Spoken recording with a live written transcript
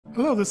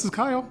Hello, this is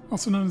Kyle,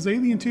 also known as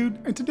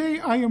AlienTude, and today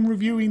I am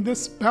reviewing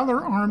this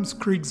Balaur Arms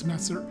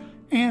Kriegsmesser.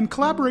 And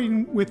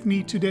collaborating with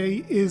me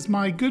today is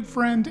my good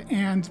friend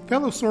and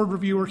fellow sword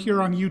reviewer here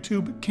on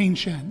YouTube, Kane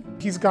Shen.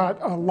 He's got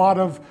a lot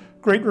of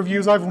great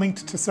reviews. I've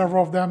linked to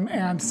several of them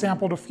and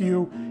sampled a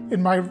few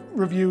in my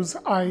reviews.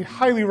 I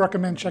highly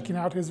recommend checking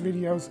out his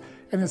videos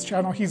and his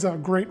channel. He's a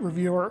great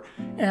reviewer.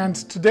 And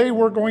today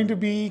we're going to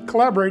be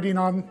collaborating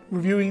on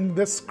reviewing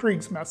this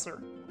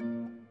Kriegsmesser.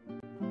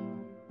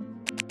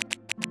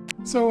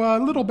 So a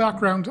little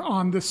background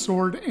on this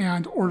sword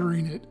and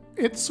ordering it.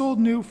 It sold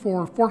new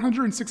for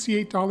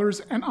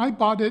 $468 and I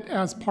bought it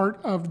as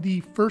part of the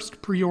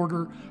first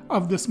pre-order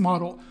of this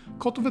model.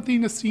 Kult of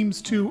Athena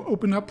seems to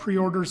open up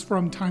pre-orders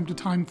from time to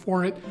time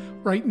for it.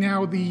 Right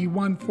now the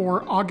one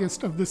for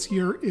August of this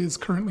year is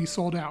currently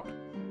sold out.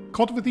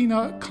 Kult of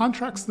Athena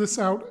contracts this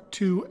out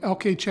to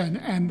Kane Shen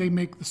and they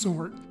make the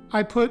sword.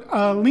 I put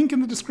a link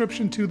in the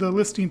description to the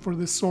listing for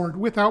this sword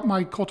without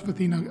my Kult of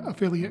Athena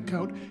affiliate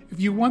code. If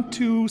you want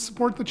to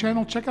support the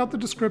channel, check out the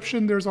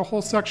description. There's a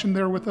whole section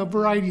there with a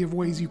variety of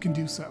ways you can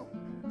do so.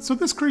 So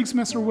this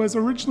Kriegsmesser was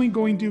originally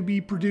going to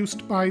be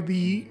produced by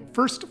the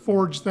first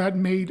forge that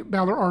made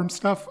Balaur Arms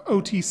stuff,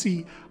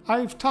 OTC.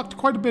 I've talked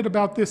quite a bit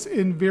about this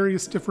in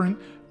various different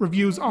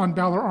reviews on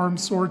Balaur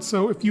Arms swords,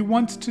 so if you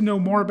want to know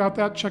more about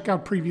that, check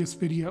out previous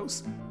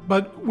videos.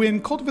 But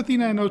when Kult of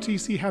Athena and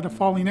OTC had a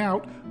falling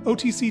out,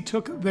 OTC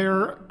took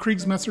their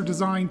Kriegsmesser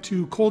design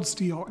to Cold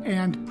Steel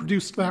and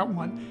produced that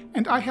one,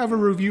 and I have a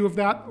review of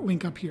that,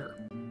 link up here.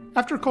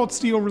 After Cold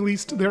Steel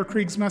released their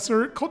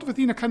Kriegsmesser, Kult of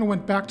Athena kind of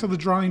went back to the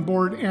drawing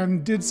board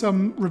and did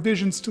some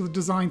revisions to the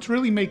design to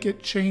really make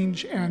it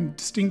change and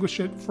distinguish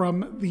it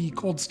from the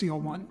Cold Steel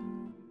one.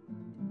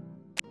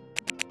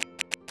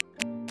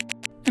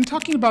 And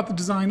talking about the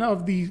design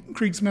of the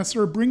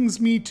Kriegsmesser brings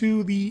me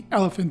to the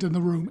elephant in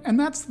the room, and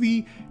that's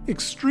the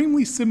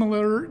extremely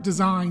similar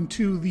design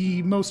to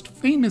the most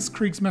famous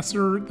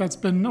Kriegsmesser that's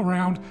been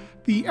around,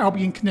 the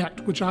Albion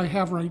Knecht, which I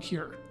have right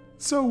here.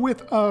 So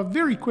with a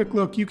very quick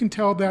look, you can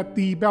tell that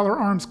the Balaur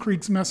Arms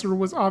Kriegsmesser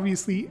was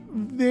obviously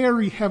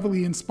very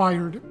heavily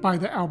inspired by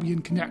the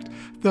Albion Knecht,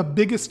 the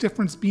biggest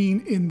difference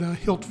being in the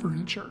hilt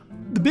furniture.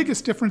 The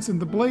biggest difference in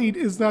the blade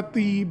is that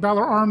the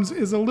Balaur Arms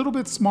is a little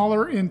bit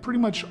smaller in pretty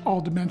much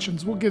all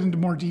dimensions. We'll get into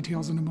more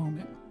details in a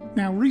moment.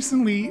 Now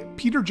recently,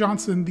 Peter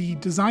Johnsson, the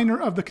designer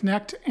of the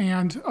Knecht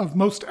and of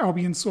most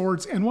Albion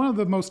swords, and one of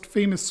the most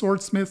famous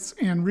swordsmiths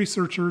and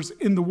researchers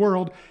in the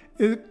world,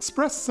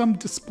 expressed some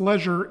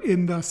displeasure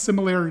in the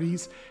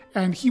similarities,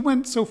 and he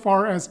went so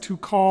far as to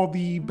call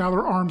the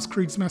Balaur Arms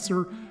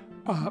Kriegsmesser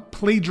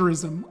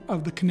plagiarism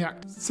of the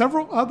Knecht.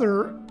 Several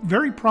other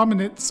very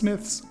prominent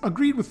smiths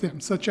agreed with him,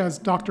 such as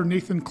Dr.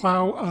 Nathan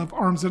Clow of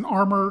Arms and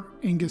Armor,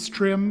 Angus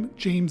Trim,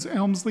 James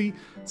Elmsley,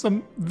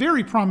 some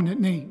very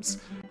prominent names.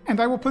 And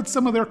I will put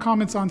some of their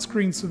comments on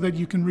screen so that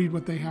you can read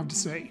what they have to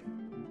say.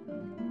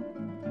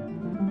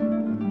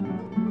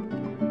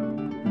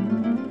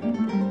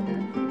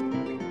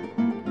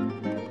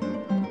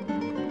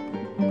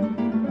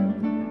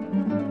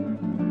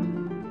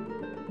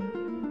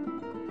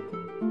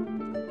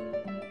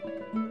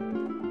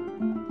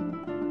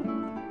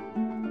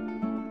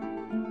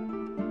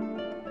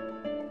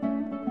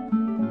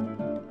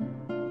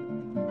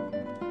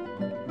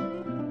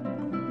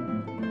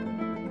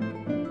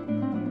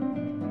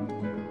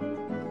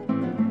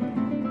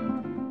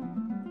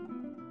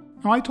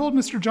 Now, I told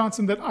Mr.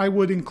 Johnsson that I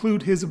would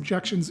include his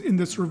objections in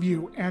this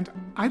review, and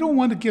I don't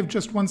want to give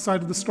just one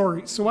side of the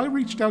story, so I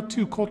reached out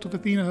to Kult of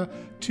Athena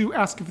to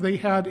ask if they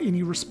had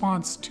any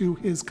response to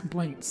his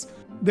complaints.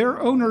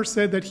 Their owner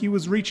said that he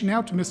was reaching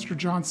out to Mr.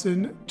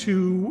 Johnsson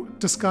to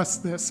discuss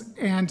this,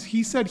 and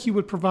he said he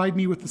would provide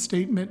me with a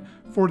statement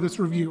for this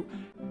review.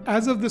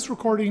 As of this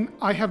recording,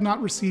 I have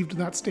not received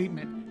that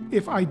statement.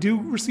 If I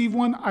do receive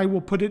one, I will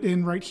put it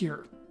in right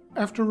here.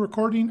 After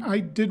recording, I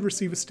did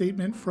receive a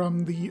statement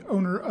from the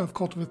owner of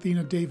Kult of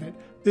Athena, David.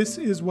 This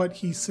is what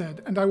he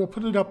said, and I will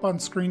put it up on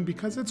screen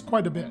because it's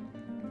quite a bit.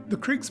 The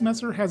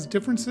Kriegsmesser has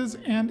differences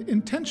and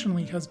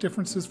intentionally has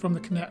differences from the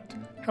Knecht.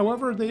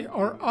 However, they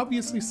are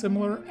obviously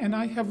similar, and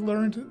I have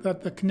learned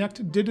that the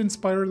Knecht did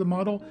inspire the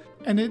model,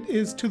 and it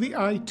is to the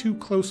eye too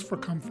close for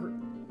comfort.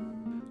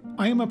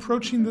 I am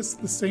approaching this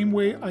the same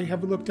way I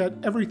have looked at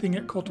everything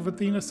at Kult of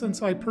Athena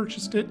since I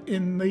purchased it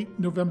in late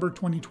November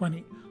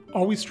 2020.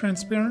 Always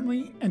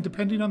transparently, and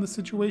depending on the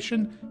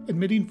situation,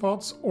 admitting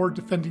faults or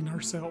defending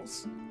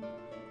ourselves.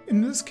 In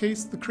this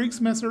case, the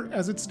Kriegsmesser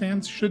as it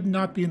stands should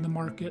not be in the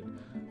market.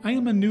 I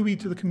am a newbie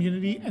to the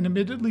community and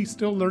admittedly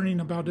still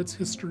learning about its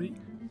history.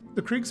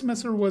 The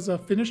Kriegsmesser was a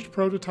finished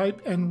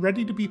prototype and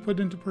ready to be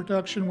put into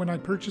production when I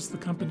purchased the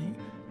company.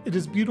 It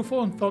is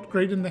beautiful and felt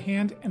great in the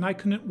hand, and I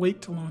couldn't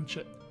wait to launch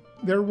it.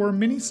 There were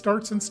many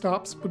starts and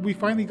stops, but we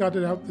finally got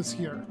it out this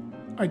year.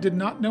 I did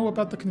not know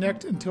about the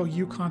Knecht until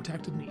you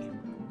contacted me.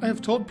 I have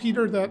told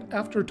Peter that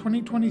after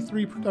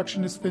 2023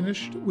 production is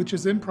finished, which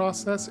is in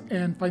process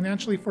and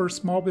financially for a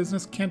small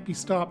business can't be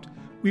stopped,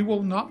 we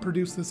will not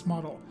produce this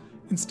model.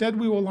 Instead,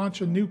 we will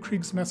launch a new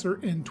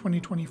Kriegsmesser in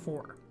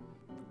 2024.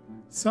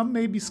 Some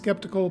may be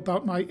skeptical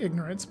about my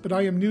ignorance, but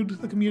I am new to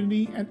the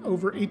community and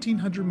over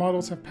 1,800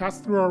 models have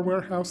passed through our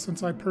warehouse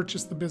since I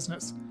purchased the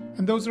business,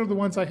 and those are the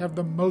ones I have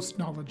the most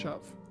knowledge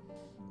of.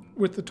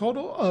 With the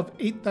total of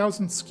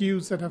 8,000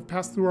 SKUs that have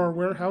passed through our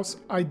warehouse,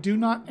 I do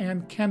not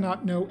and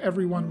cannot know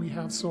every one we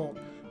have sold,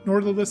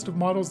 nor the list of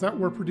models that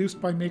were produced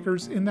by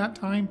makers in that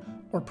time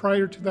or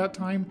prior to that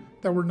time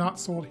that were not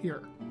sold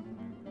here.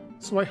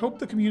 So I hope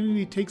the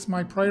community takes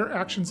my prior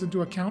actions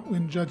into account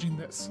when judging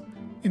this.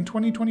 In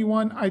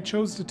 2021, I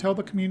chose to tell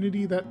the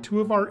community that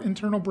 2 of our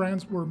internal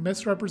brands were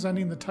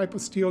misrepresenting the type of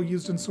steel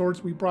used in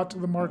swords we brought to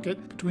the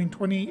market between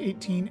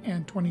 2018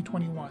 and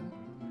 2021.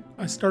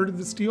 I started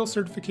the steel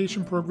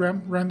certification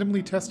program,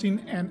 randomly testing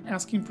and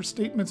asking for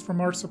statements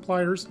from our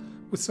suppliers,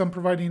 with some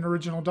providing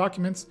original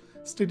documents,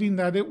 stating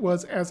that it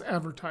was as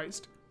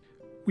advertised.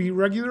 We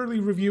regularly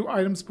review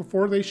items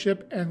before they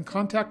ship and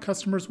contact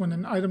customers when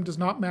an item does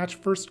not match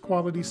first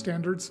quality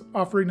standards,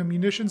 offering a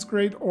munitions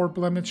grade or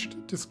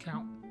blemished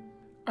discount.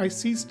 I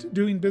ceased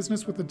doing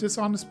business with a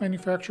dishonest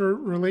manufacturer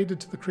related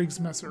to the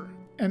Kriegsmesser,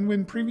 and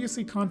when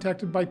previously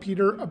contacted by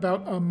Peter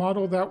about a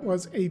model that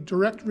was a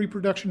direct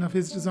reproduction of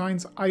his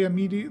designs, I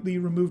immediately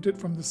removed it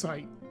from the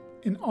site.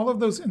 In all of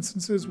those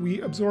instances,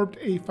 we absorbed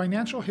a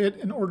financial hit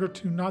in order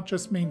to not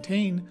just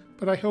maintain,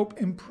 but I hope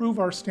improve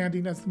our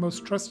standing as the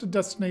most trusted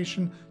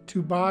destination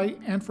to buy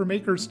and for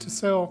makers to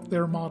sell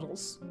their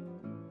models.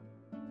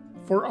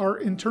 For our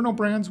internal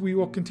brands, we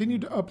will continue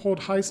to uphold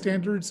high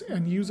standards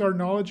and use our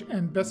knowledge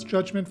and best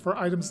judgment for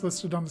items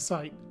listed on the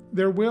site.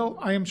 There will,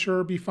 I am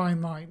sure, be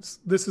fine lines.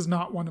 This is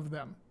not one of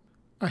them.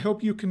 I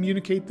hope you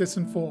communicate this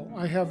in full.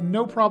 I have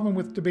no problem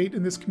with debate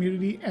in this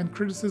community and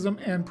criticism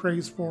and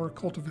praise for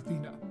Kult of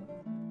Athena.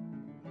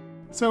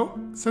 So,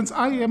 since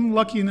I am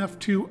lucky enough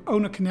to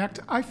own a Knecht,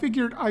 I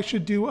figured I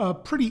should do a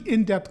pretty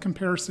in-depth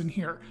comparison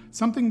here,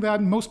 something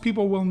that most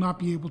people will not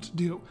be able to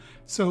do.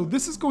 So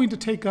this is going to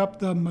take up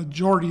the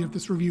majority of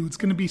this review. It's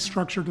going to be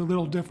structured a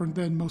little different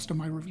than most of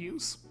my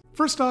reviews.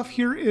 First off,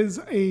 here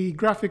is a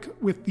graphic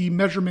with the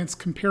measurements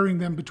comparing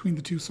them between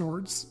the 2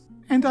 swords.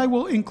 And I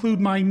will include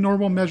my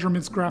normal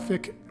measurements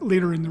graphic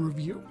later in the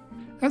review.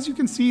 As you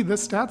can see, the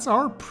stats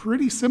are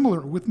pretty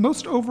similar, with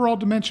most overall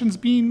dimensions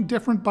being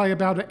different by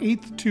about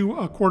 1/8 to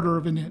 1/4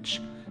 of an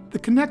inch. The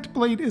Knecht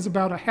blade is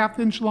about 1/2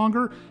 inch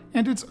longer,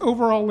 and its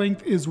overall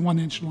length is 1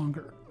 inch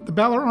longer. The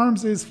Balaur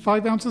Arms is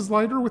 5 ounces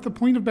lighter, with a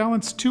point of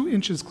balance 2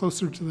 inches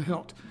closer to the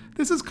hilt.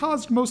 This is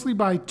caused mostly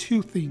by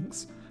 2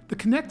 things. The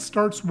Knecht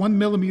starts 1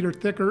 millimeter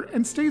thicker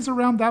and stays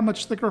around that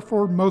much thicker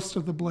for most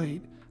of the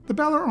blade. The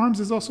Balaur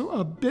Arms is also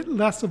a bit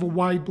less of a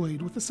wide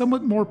blade, with a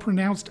somewhat more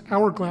pronounced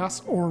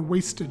hourglass or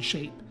wasted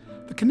shape.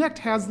 The Knecht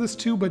has this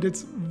too, but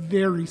it's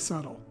very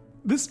subtle.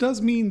 This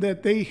does mean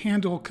that they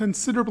handle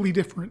considerably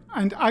different,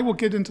 and I will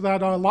get into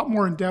that a lot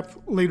more in depth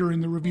later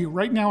in the review.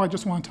 Right now I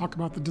just want to talk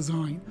about the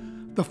design.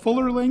 The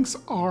fuller lengths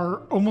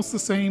are almost the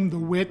same, the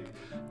width,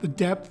 the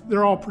depth,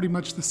 they're all pretty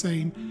much the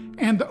same,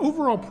 and the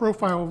overall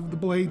profile of the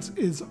blades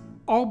is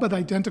all but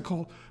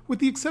identical, with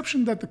the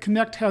exception that the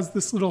Knecht has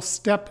this little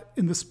step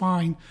in the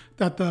spine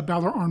that the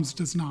Balaur Arms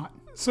does not.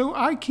 So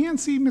I can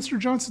see Mr.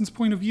 Johnson's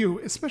point of view,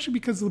 especially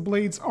because the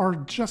blades are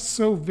just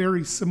so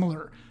very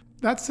similar.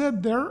 That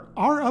said, there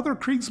are other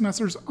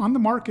Kriegsmessers on the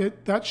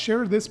market that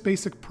share this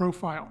basic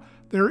profile.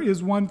 There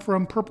is one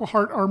from Purple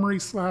Heart Armory /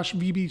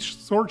 VB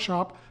Sword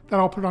Shop that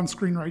I'll put on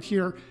screen right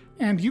here,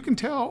 and you can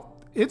tell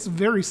it's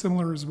very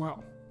similar as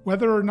well.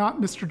 Whether or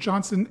not Mr.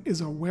 Johnsson is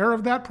aware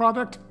of that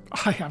product,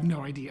 I have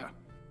no idea.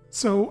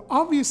 So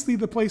obviously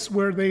the place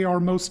where they are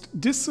most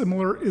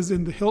dissimilar is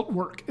in the hilt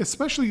work,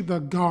 especially the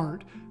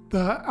guard.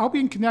 The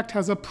Albion Knecht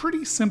has a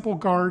pretty simple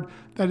guard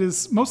that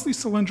is mostly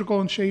cylindrical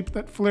in shape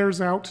that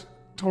flares out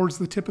towards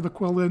the tip of the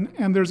quillin,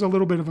 and there's a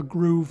little bit of a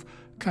groove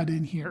cut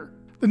in here.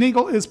 The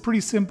nagel is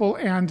pretty simple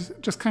and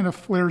just kind of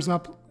flares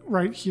up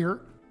right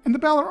here. And the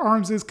Balaur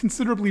Arms is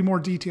considerably more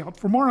detailed.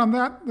 For more on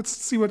that, let's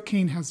see what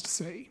Kane has to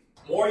say.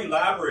 More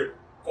elaborate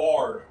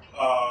guard,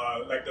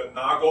 like the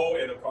nagel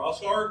and the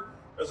crossguard,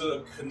 as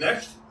the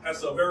Knecht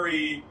has a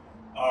very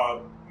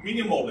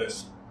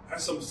minimalist,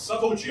 has some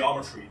subtle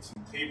geometry,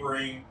 some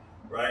tapering,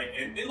 right?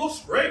 And it looks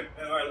great,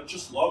 and I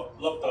just love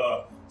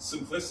the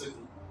simplistic,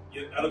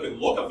 yet elegant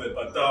look of it.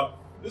 But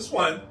this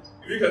one,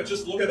 if you could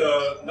just look at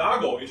the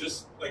nagel, it's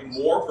just like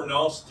more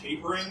pronounced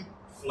tapering,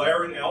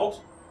 flaring out,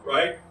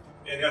 right?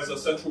 And it has a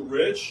central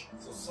ridge,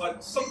 so it's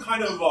like some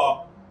kind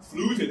of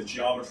fluted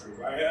geometry,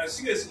 right? I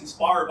think it's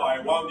inspired by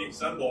one of the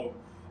examples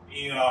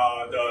in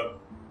the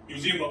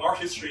Museum of Art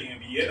History in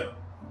Vienna.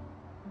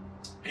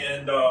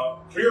 And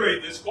clearly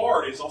this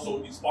guard is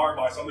also inspired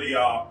by some of the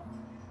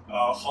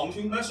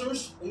hunting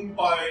messers owned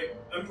by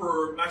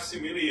Emperor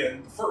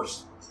Maximilian I.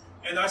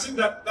 And I think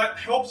that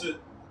helps it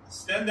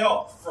stand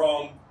out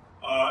from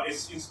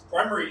its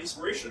primary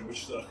inspiration,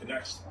 which is the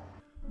Knecht.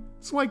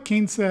 So like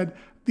Kane said,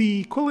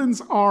 the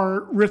quillins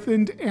are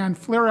riffined and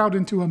flare out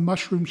into a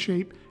mushroom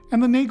shape,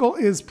 and the nagel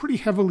is pretty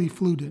heavily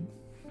fluted.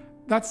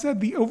 That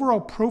said, the overall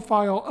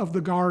profile of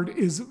the guard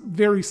is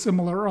very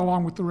similar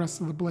along with the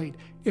rest of the blade.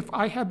 If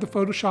I had the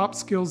Photoshop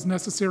skills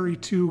necessary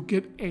to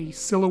get a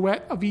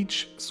silhouette of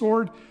each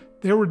sword,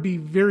 there would be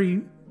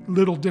very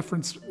little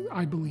difference,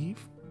 I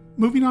believe.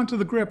 Moving on to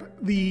the grip,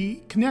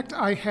 the Knecht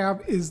I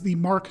have is the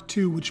Mark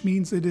II, which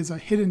means it is a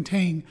hidden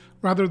tang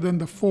rather than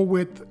the full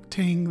width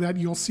tang that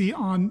you'll see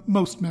on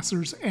most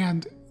messers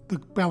and the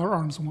Balaur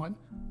Arms one.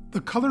 The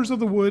colors of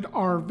the wood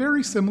are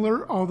very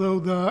similar, although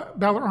the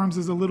Balaur Arms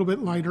is a little bit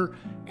lighter,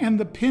 and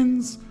the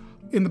pins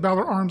in the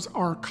Balaur Arms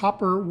are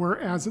copper,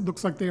 whereas it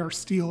looks like they are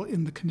steel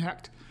in the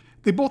Knecht.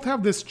 They both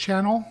have this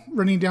channel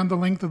running down the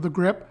length of the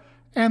grip,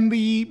 and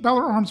the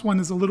Balaur Arms one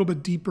is a little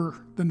bit deeper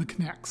than the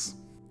Knecht's.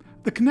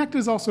 The Knecht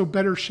is also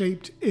better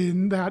shaped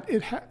in that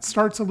it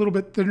starts a little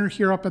bit thinner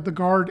here up at the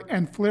guard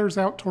and flares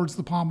out towards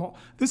the pommel.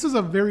 This is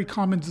a very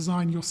common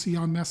design you'll see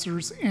on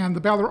messers, and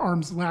the Balaur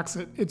Arms lacks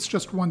it. It's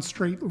just one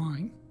straight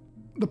line.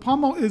 The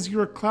pommel is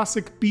your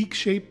classic beak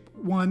shape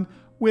one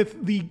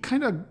with the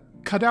kind of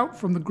cutout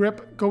from the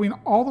grip going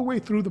all the way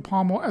through the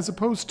pommel as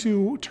opposed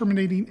to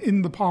terminating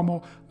in the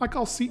pommel like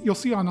you'll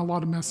see on a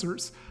lot of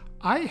messers.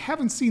 I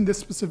haven't seen this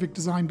specific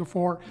design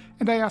before,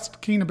 and I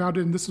asked Kane about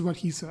it, and this is what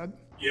he said.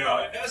 Yeah,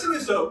 I think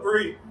it's a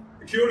very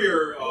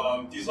peculiar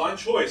design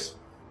choice.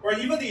 Right,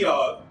 even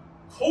the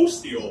cold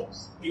steel,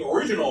 the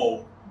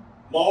original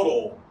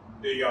model,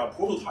 the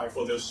prototype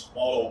for this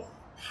model,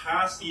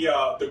 has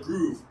the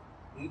groove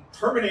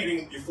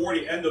terminating before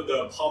the end of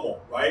the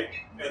pommel, right?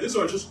 And this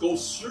one just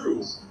goes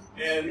through,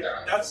 and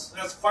that's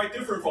quite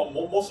different from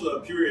most of the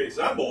period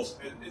examples.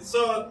 And it's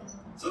a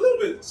little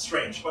bit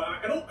strange, but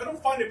I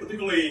don't find it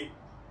particularly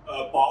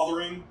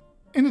bothering.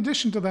 In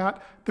addition to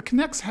that, the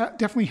Knecht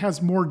definitely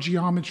has more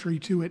geometry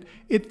to it.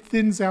 It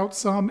thins out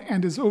some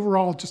and is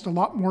overall just a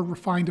lot more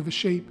refined of a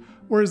shape,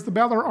 whereas the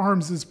Balaur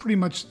Arms is pretty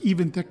much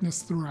even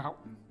thickness throughout.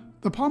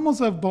 The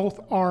pommels of both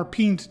are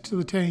peened to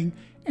the tang,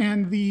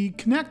 and the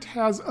Knecht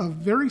has a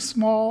very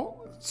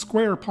small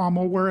square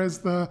pommel, whereas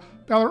the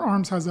Balaur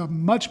Arms has a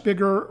much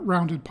bigger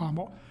rounded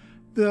pommel.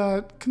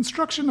 The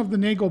construction of the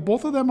nagel,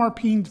 both of them are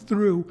peened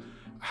through.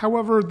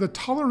 However, the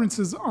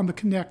tolerances on the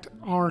Knecht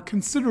are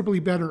considerably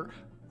better,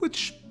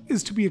 which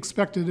is to be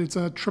expected. It's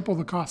a triple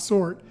the cost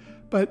sword.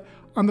 But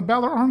on the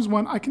Balaur Arms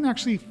one, I can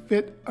actually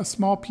fit a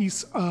small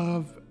piece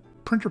of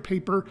printer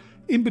paper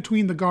in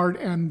between the guard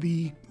and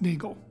the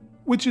nagel,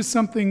 which is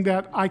something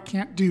that I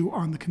can't do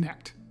on the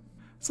Knecht.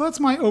 So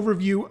that's my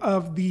overview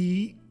of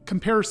the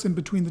comparison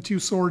between the two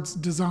swords'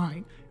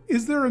 design.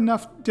 Is there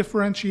enough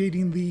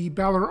differentiating the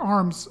Balaur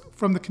Arms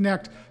from the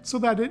Knecht so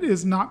that it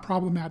is not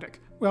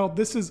problematic? Well,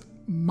 this is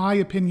my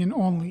opinion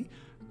only.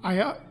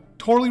 I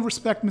totally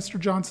respect Mr.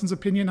 Johnson's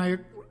opinion. I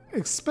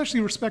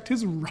especially respect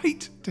his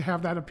right to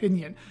have that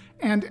opinion.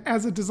 And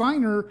as a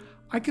designer,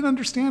 I can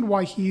understand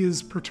why he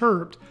is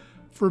perturbed.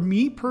 For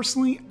me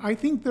personally, I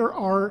think there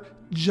are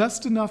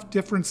just enough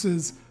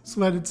differences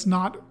so that it's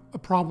not a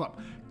problem.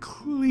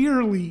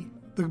 Clearly,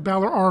 the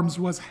Balaur Arms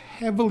was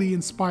heavily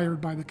inspired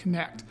by the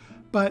Knecht,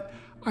 but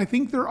I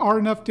think there are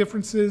enough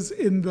differences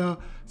in the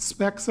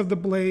specs of the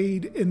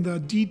blade, in the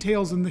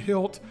details in the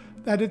hilt,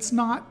 that it's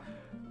not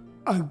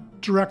a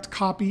direct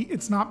copy,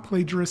 it's not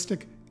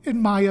plagiaristic,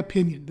 in my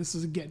opinion. This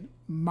is, again,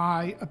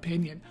 my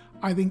opinion.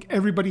 I think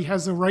everybody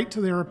has a right to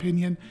their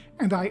opinion,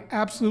 and I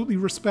absolutely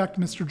respect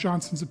Mr.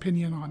 Johnson's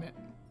opinion on it.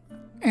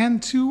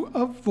 And to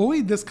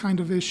avoid this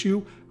kind of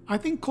issue, I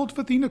think Kult of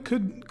Athena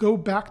could go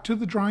back to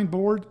the drawing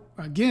board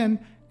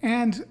again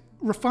and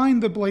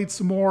refine the blade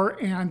some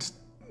more and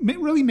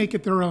really make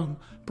it their own.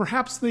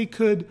 Perhaps they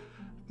could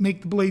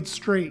make the blade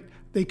straight.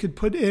 They could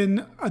put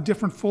in a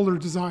different fuller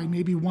design,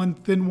 maybe one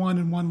thin one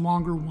and one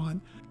longer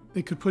one.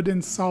 They could put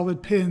in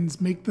solid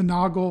pins, make the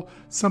noggle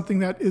something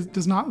that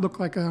does not look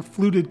like a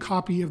fluted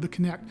copy of the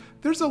Knecht.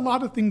 There's a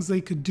lot of things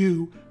they could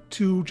do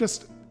to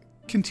just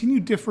continue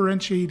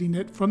differentiating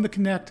it from the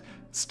Knecht,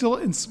 still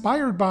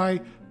inspired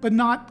by, but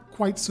not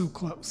quite so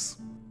close.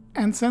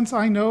 And since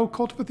I know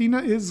Kult of Athena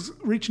is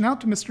reaching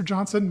out to Mr.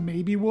 Johnsson,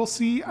 maybe we'll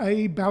see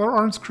a Balaur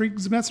Arms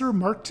Kriegsmesser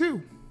Mark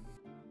II.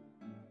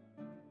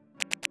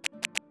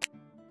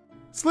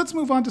 So let's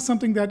move on to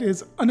something that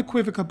is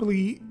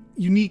unequivocally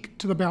unique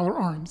to the Balaur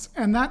Arms,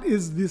 and that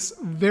is this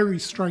very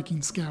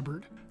striking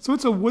scabbard. So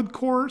it's a wood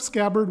core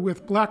scabbard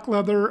with black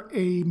leather,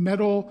 a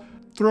metal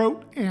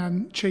throat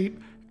and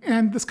chape,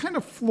 and this kind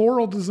of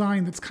floral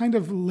design that's kind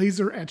of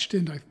laser etched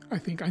in, I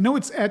think. I know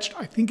it's etched,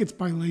 I think it's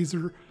by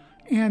laser,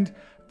 and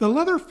the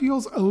leather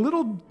feels a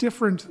little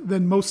different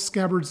than most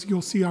scabbards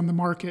you'll see on the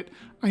market.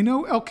 I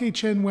know Kane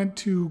Shen went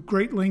to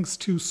great lengths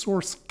to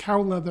source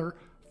cow leather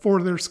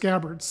for their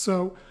scabbards,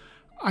 so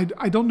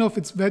I don't know if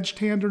it's veg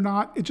tanned or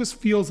not. It just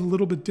feels a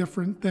little bit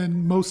different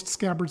than most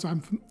scabbards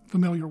I'm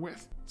familiar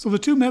with. So the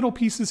two metal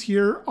pieces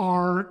here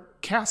are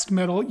cast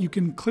metal. You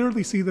can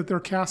clearly see that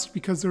they're cast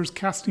because there's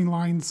casting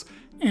lines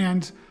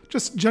and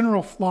just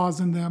general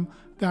flaws in them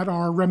that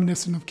are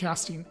reminiscent of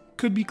casting.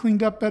 Could be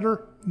cleaned up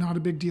better, not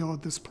a big deal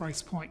at this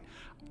price point.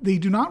 They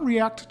do not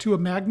react to a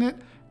magnet,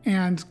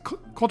 and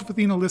Kult of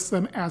Athena lists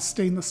them as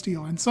stainless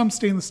steel, and some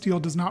stainless steel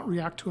does not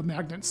react to a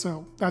magnet,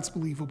 so that's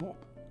believable.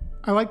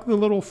 I like the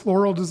little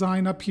floral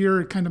design up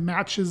here. It kind of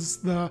matches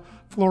the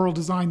floral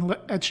design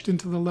etched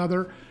into the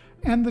leather,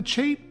 and the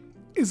chape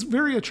is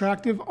very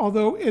attractive,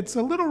 although it's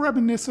a little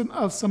reminiscent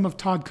of some of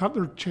Todd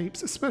Cutler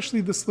chapes,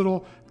 especially this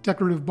little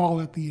decorative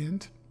ball at the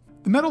end.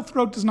 The metal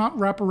throat does not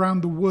wrap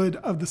around the wood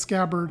of the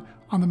scabbard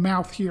on the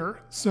mouth here,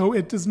 so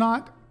it does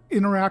not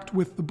interact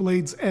with the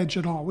blade's edge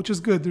at all, which is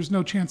good. There's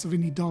no chance of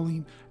any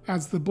dulling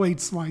as the blade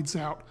slides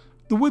out.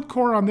 The wood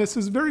core on this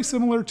is very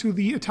similar to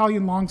the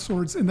Italian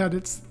longswords in that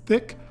it's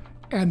thick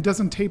and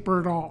doesn't taper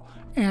at all.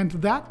 And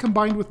that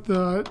combined with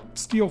the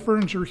steel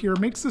furniture here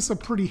makes this a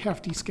pretty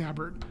hefty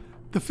scabbard.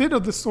 The fit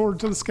of the sword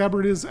to the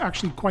scabbard is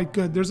actually quite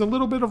good. There's a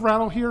little bit of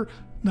rattle here,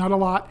 not a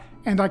lot,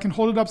 and I can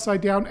hold it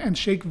upside down and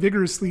shake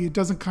vigorously. It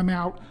doesn't come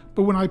out,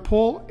 but when I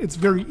pull, it's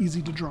very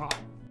easy to draw.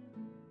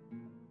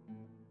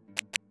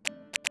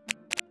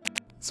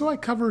 So I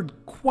covered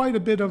quite a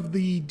bit of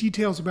the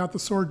details about the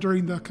sword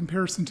during the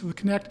comparison to the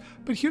Knecht,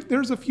 but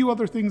there's a few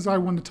other things I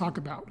want to talk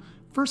about.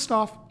 First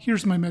off,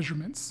 here's my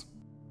measurements.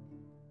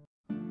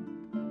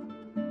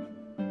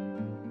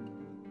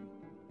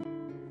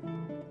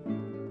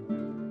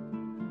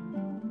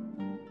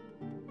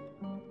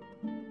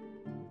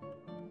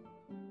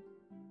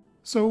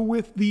 So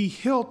with the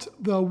hilt,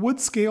 the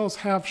wood scales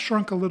have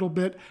shrunk a little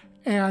bit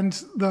and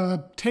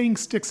the tang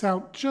sticks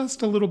out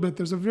just a little bit.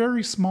 There's a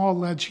very small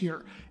ledge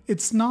here.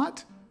 It's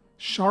not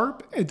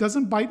sharp. It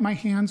doesn't bite my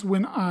hands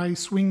when I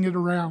swing it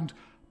around.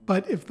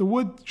 But if the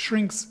wood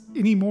shrinks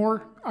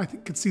anymore, I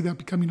could see that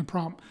becoming a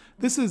problem.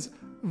 This is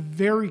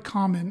very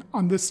common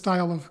on this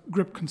style of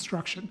grip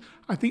construction.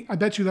 I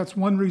bet you that's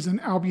one reason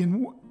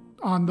Albion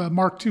on the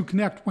Mark II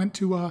Knecht went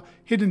to a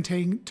hidden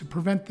tang to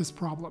prevent this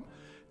problem.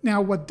 Now,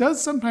 what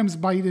does sometimes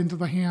bite into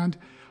the hand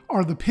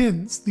are the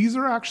pins. These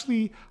are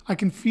actually, I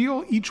can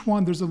feel each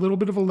one, there's a little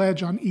bit of a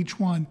ledge on each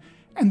one,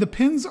 and the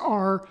pins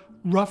are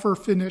rougher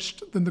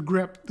finished than the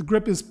grip. The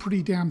grip is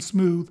pretty damn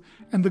smooth,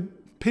 and the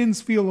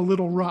pins feel a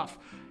little rough.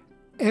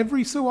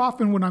 Every so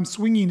often when I'm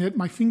swinging it,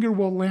 my finger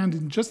will land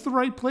in just the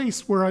right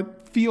place where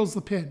it feels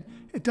the pin.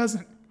 It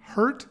doesn't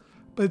hurt,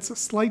 but it's a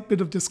slight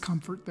bit of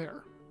discomfort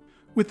there.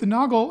 With the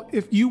Noggle,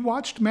 if you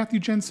watched Matthew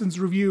Jensen's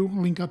review,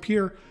 link up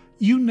here,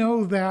 you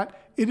know that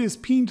it is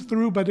peened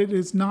through, but it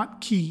is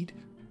not keyed.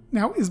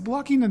 Now, is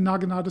blocking a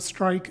Naginata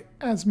strike,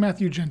 as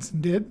Matthew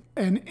Jensen did,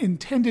 an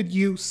intended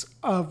use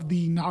of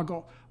the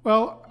Noggle?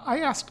 Well, I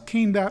asked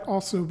Kane that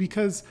also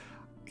because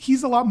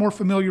he's a lot more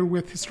familiar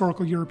with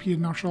historical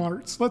European martial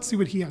arts. Let's see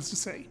what he has to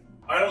say.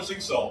 I don't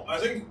think so. I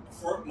think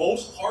for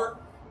most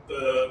part,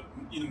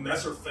 in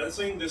messer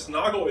fencing, this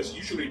Noggle is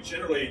usually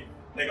generally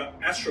like an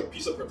extra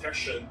piece of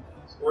protection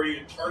where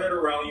you turn it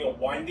around in a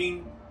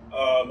winding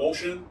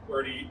motion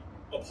where the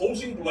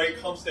opposing blade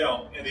comes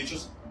down and they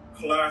just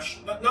clash.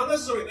 Not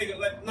necessarily,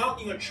 like not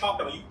in a chop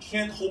down. You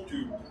can't hope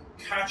to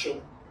catch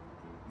a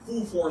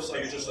full force,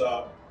 like just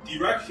a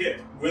direct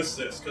hit with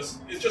this because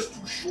it's just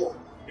too short.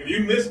 If you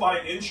miss by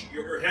an inch,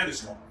 your hand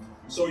is gone.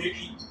 So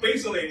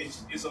basically,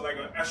 it's like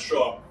an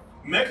extra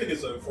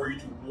mechanism for you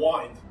to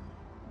wind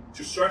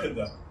to strengthen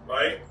them,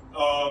 right?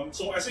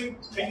 So I think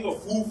taking a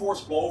full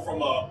force blow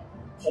from a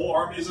whole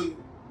arm isn't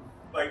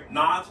like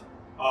not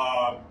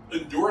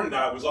enduring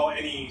that without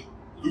any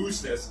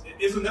looseness.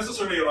 It isn't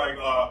necessarily like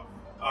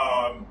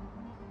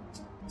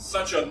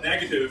such a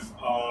negative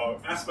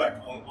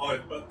aspect on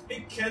it, but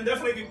it can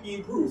definitely be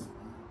improved.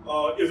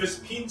 If it's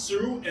pinned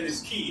through and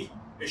it's keyed,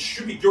 it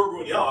should be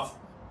durable enough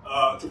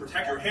to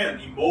protect your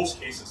hand in most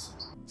cases.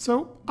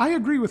 So I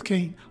agree with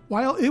Kane.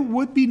 While it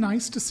would be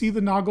nice to see the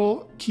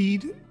Noggle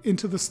keyed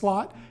into the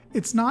slot,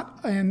 it's not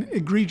an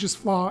egregious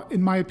flaw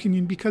in my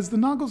opinion because the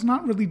Noggle's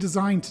not really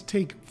designed to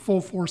take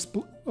full force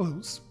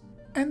blows.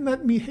 And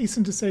let me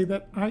hasten to say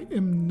that I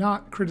am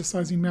not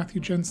criticizing Matthew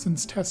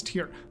Jensen's test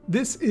here.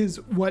 This is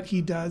what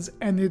he does,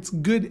 and it's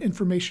good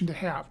information to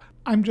have.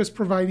 I'm just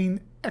providing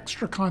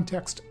extra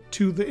context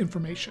to the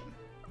information.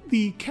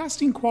 The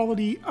casting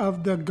quality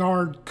of the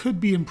guard could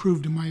be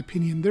improved in my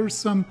opinion. There's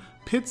some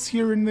pits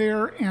here and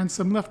there and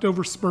some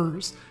leftover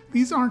spurs.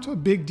 These aren't a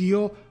big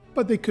deal,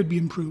 but they could be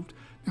improved.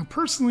 Now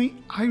personally,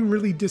 I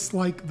really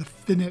dislike the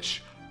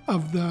finish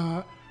of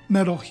the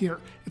metal here.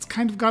 It's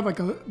kind of got like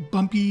a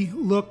bumpy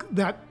look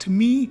that to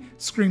me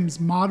screams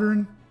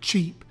modern,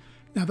 cheap.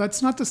 Now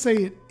that's not to say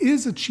it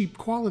is a cheap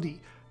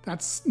quality.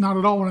 That's not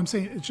at all what I'm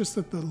saying. It's just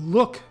that the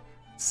look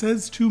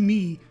says to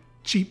me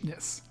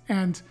cheapness.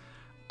 And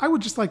I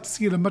would just like to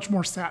see it a much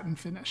more satin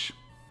finish.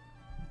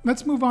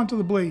 Let's move on to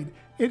the blade.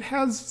 It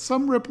has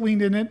some rippling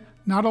in it,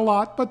 not a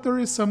lot, but there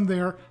is some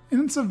there,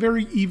 and it's a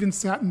very even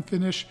satin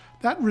finish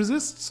that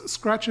resists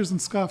scratches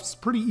and scuffs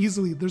pretty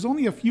easily. There's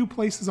only a few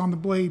places on the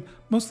blade,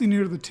 mostly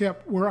near the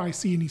tip, where I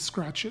see any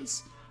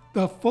scratches.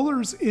 The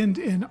fullers end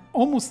in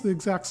almost the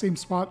exact same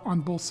spot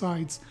on both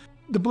sides.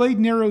 The blade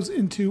narrows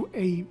into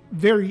a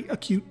very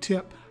acute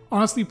tip.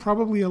 Honestly,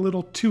 probably a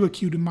little too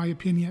acute in my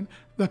opinion.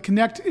 The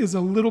Knecht is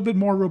a little bit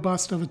more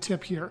robust of a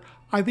tip here.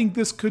 I think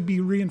this could be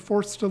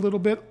reinforced a little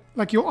bit,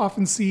 like you'll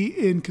often see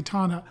in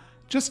katana,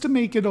 just to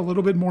make it a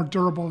little bit more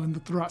durable in the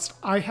thrust.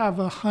 I have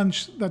a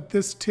hunch that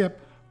this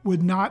tip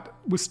would not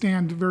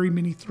withstand very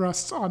many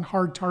thrusts on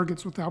hard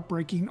targets without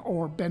breaking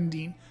or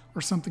bending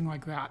or something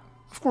like that.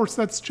 Of course,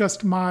 that's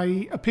just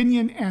my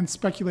opinion and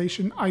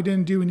speculation. I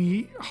didn't do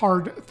any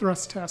hard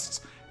thrust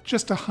tests,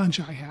 just a hunch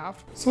I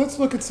have. So let's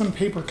look at some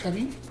paper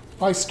cutting.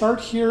 If I start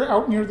here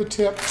out near the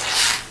tip,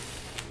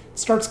 it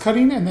starts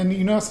cutting, and then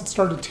you notice it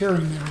started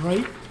tearing there,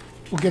 right?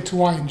 We'll get to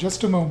why in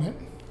just a moment.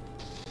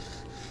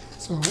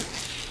 So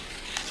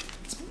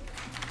it's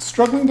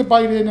struggling to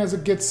bite in as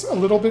it gets a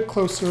little bit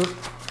closer.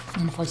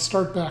 And if I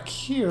start back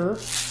here, it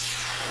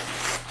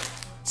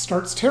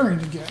starts tearing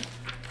again.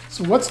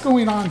 So what's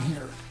going on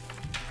here?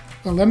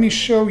 Well, let me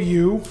show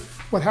you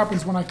what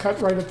happens when I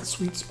cut right at the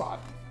sweet spot.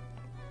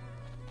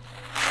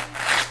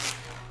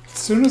 As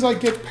soon as I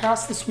get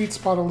past the sweet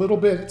spot a little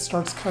bit, it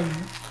starts cutting.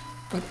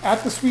 But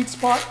at the sweet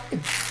spot, it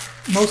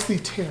mostly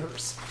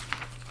tears.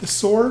 The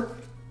sword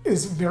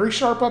is very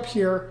sharp up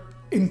here,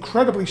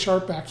 incredibly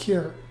sharp back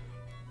here.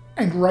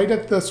 And right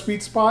at the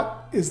sweet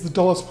spot is the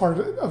dullest part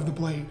of the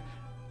blade.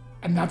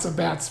 And that's a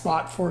bad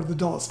spot for the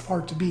dullest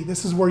part to be.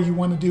 This is where you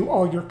want to do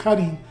all your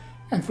cutting.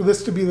 And for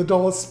this to be the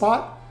dullest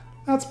spot,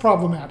 that's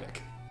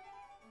problematic.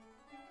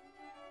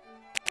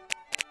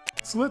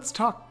 So let's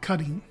talk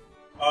cutting.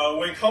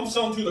 When it comes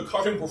down to the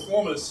cutting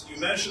performance, you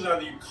mentioned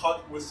that you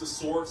cut with the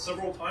sword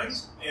several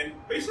times, and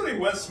basically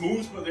went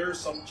smooth, but there's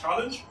some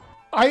challenge.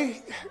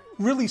 I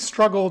really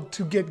struggled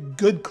to get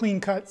good clean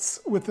cuts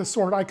with the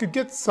sword. I could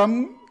get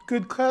some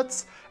good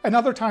cuts, and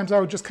other times I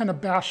would just kind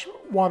of bash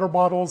water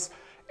bottles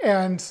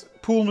and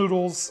pool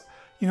noodles.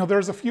 You know,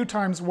 there's a few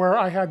times where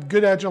I had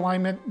good edge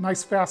alignment,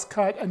 nice fast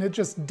cut, and it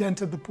just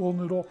dented the pool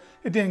noodle.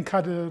 It didn't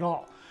cut it at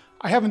all.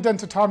 I haven't done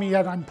tatami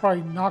yet. I'm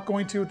probably not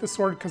going to with the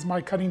sword because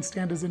my cutting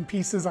stand is in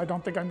pieces. I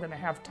don't think I'm going to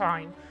have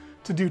time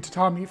to do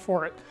tatami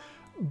for it.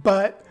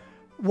 But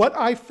what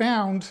I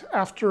found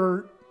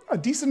after a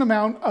decent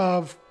amount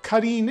of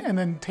cutting and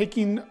then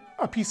taking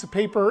a piece of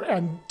paper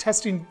and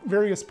testing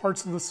various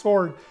parts of the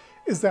sword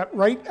is that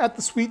right at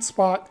the sweet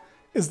spot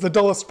is the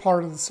dullest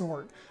part of the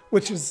sword,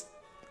 which is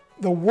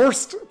the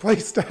worst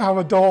place to have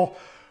a dull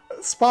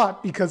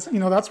spot because, you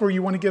know, that's where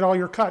you want to get all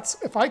your cuts.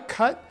 If I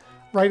cut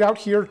right out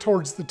here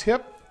towards the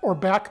tip or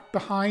back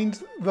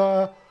behind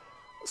the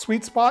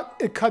sweet spot,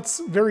 it cuts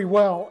very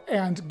well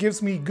and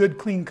gives me good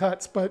clean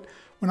cuts. But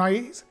when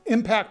I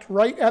impact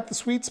right at the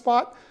sweet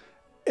spot,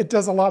 it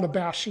does a lot of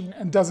bashing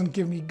and doesn't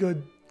give me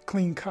good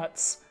clean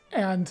cuts.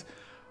 And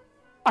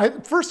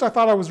at first I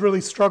thought I was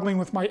really struggling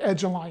with my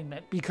edge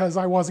alignment because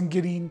I wasn't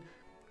getting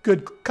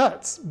good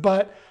cuts.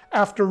 But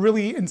after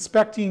really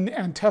inspecting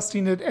and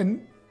testing it,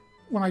 and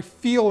when I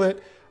feel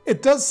it,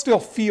 it does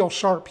still feel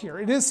sharp here.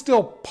 It is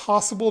still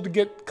possible to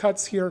get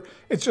cuts here.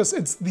 It's just,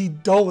 it's the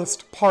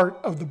dullest part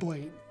of the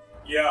blade.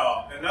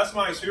 Yeah, and that's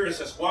my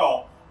experience as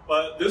well.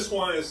 But this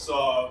one is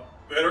a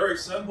better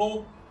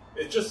example.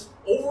 It just,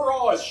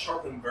 overall, it's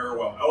sharpened very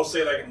well. I would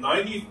say like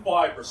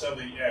 95% of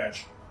the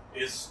edge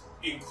is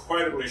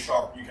incredibly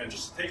sharp. You can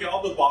just take it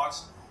out of the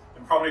box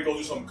and probably go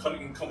do some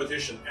cutting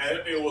competition and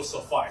it will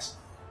suffice.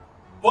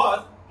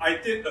 But I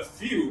did a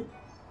few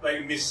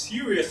like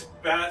mysterious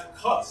bad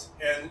cuts,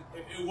 and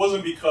it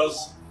wasn't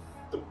because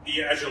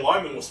the edge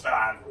alignment was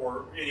bad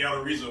or any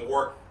other reason,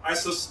 or I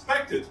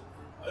suspected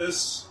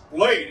this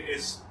blade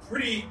is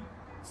pretty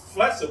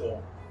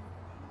flexible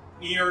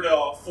near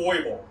the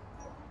foible.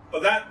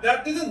 But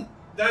that didn't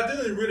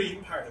really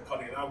impact the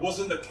cutting. That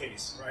wasn't the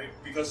case, right?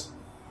 Because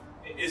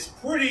it's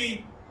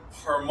pretty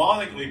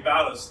harmonically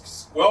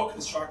balanced, well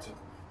constructed.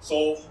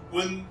 So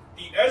when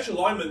the edge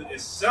alignment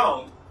is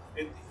sound,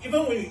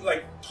 even when you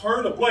like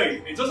turn the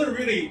blade, it doesn't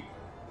really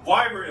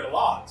vibrate a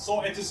lot. So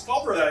I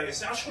discovered that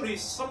it's actually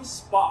some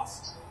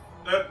spots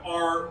that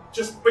are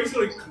just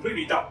basically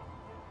completely down.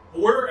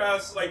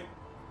 Whereas like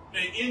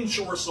an inch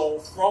or so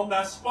from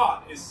that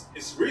spot is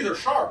razor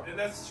sharp, and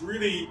that's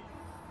really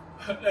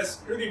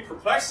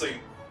perplexing.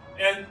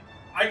 And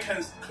I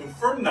can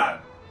confirm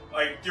that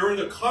like during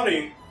the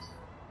cutting,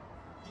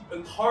 the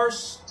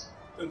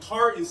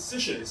entire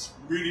incision is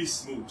really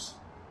smooth.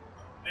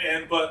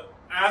 But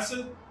as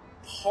it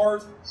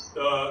part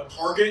the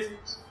target,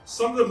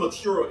 some of the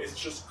material is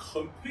just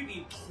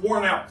completely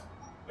torn out,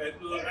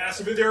 as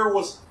if there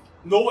was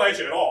no edge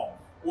at all.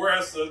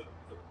 Whereas the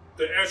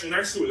edge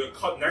next to it, the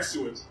cut next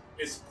to it,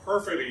 is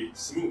perfectly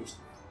smooth.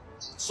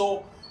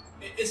 So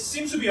it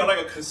seems to be like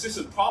a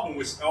consistent problem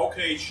with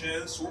LK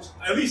Chen swords,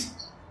 at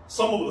least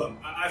some of them.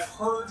 I've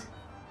heard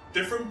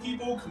different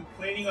people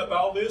complaining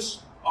about this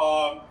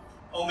on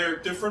their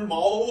different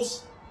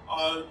models,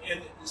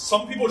 and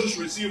some people just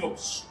receive a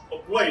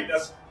blade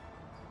that's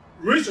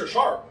razor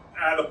sharp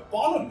at the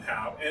bottom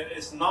half, and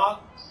it's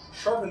not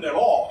sharpened at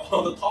all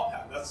on the top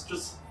half. That's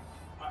just,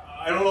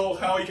 I don't know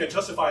how you can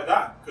justify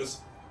that, because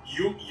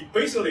you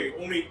basically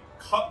only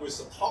cut with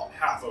the top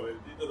half of it.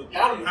 The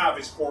bottom half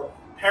is for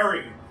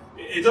parrying.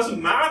 It doesn't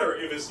matter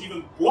if it's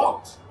even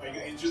blunt. Like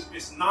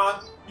it's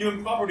not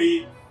even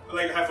properly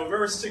like have a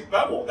very thick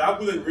bevel. That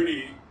wouldn't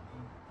really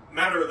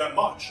matter that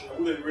much. It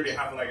wouldn't really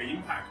have like an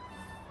impact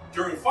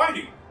during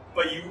fighting.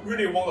 But you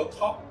really want the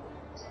top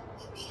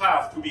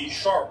half to be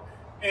sharp.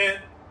 And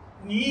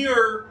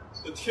near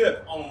the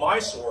tip on my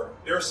sword,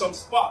 there's some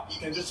spot you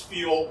can just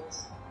feel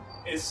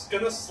it's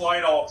gonna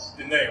slide off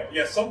the nail.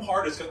 Yeah, some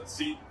part is gonna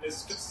see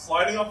it's just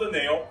sliding off the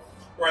nail,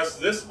 whereas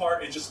this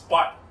part it just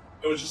bite.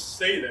 It will just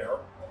stay there.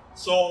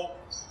 So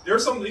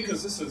there's some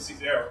inconsistency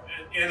there.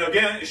 And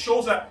again, it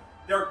shows that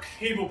they're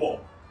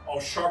capable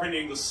of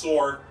sharpening the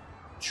sword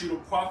to the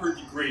proper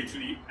degree, to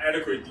the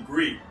adequate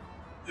degree.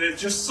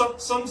 There's just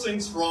some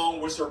things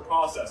wrong with their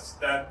process,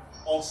 that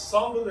on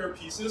some of their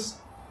pieces,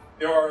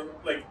 there are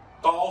like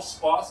dull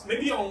spots,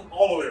 maybe on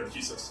all of their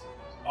pieces.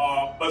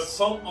 But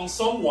on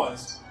some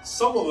ones,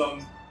 some of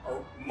them are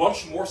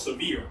much more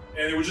severe,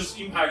 and it would just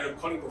impact the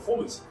cutting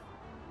performance.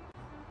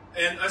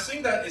 And I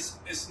think that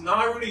it's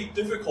not really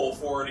difficult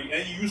for the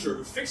end user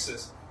to fix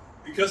this,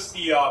 because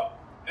the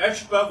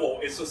edge bevel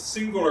is a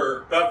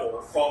singular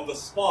bevel from the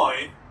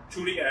spine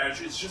to the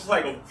edge. It's just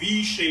like a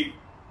V-shaped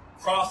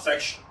cross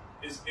section.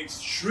 It's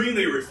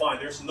extremely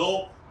refined. There's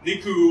no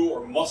niku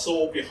or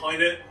muscle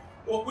behind it,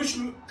 which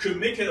could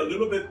make it a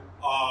little bit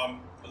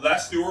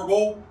less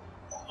durable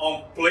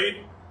on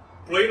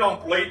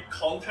blade-on-blade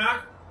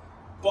contact.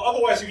 But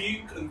otherwise, if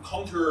you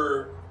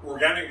encounter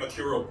organic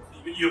material,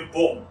 you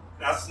boom.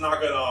 That's not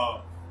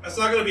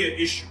gonna be an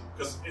issue,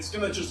 because it's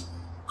gonna just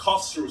cut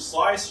through,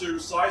 slice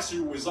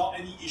through without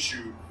any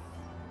issue.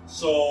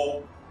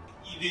 So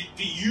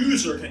the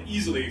user can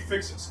easily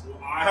fix this.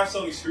 I have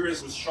some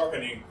experience with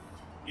sharpening.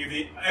 If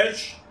the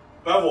edge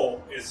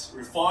bevel is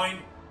refined,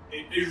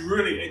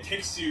 it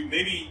takes you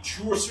maybe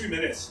 2 or 3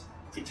 minutes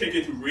to take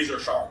it to razor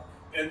sharp.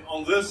 And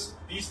on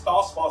these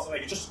dull spots,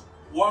 like just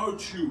 1 or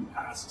 2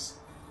 passes,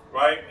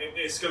 right?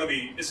 It's gonna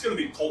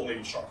be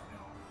totally sharp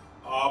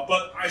now.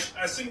 But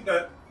I think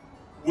that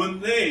when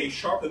they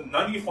sharpen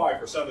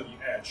 95% of the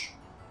edge,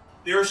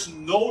 there's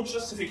no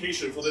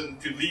justification for them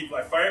to leave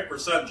like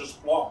 5%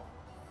 just flawed.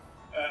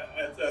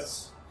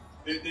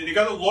 They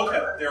got to look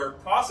at their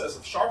process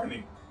of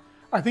sharpening.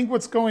 I think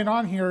what's going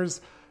on here is,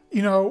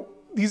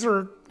 these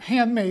are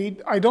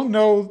handmade. I don't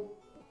know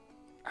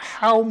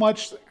how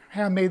much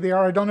handmade they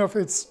are. I don't know if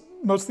it's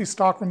mostly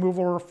stock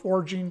removal or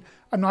forging.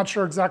 I'm not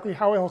sure exactly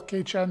how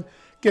Kane Shen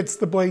gets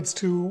the blades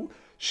to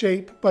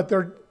shape, but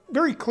they're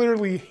very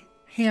clearly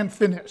hand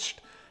finished.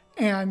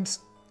 And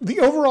the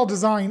overall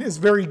design is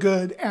very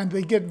good, and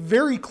they get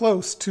very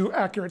close to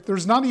accurate.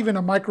 There's not even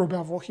a micro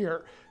bevel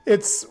here.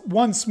 It's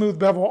one smooth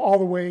bevel all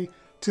the way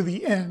to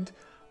the end.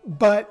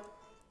 But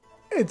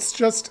it's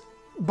just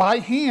by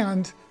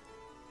hand,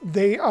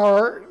 they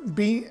are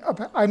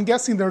I'm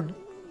guessing they're,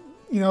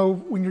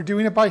 when you're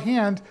doing it by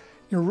hand,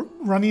 you're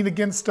running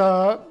against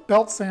a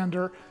belt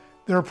sander,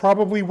 they're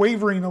probably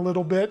wavering a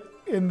little bit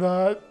in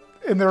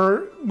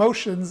their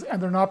motions, and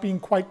they're not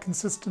being quite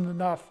consistent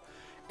enough.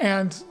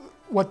 And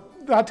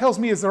what that tells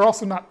me is they're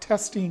also not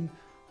testing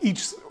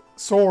each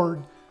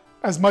sword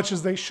as much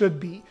as they should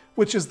be,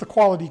 which is the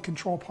quality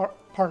control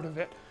part of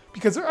it.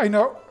 Because I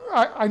know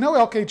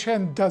Kane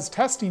Shen does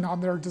testing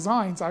on their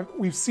designs.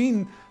 We've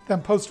seen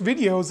them post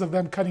videos of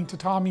them cutting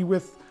tatami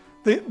with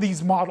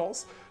these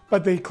models,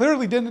 but they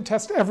clearly didn't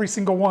test every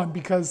single one,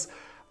 because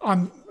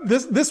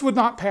this would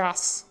not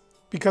pass.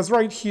 Because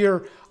right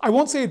here, I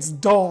won't say it's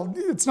dull.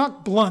 It's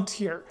not blunt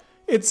here.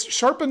 It's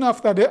sharp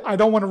enough that I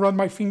don't want to run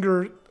my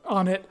finger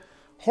on it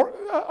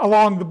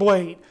along the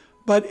blade,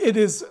 but it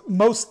is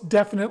most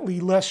definitely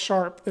less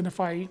sharp than if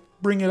I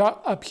bring it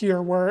up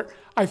here, where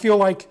I feel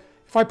like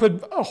if I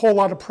put a whole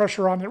lot of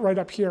pressure on it right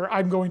up here,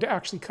 I'm going to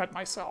actually cut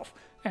myself.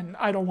 And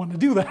I don't want to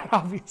do that,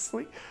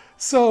 obviously.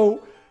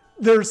 So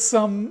there's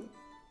some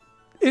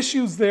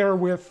issues there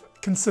with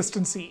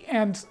consistency.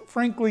 And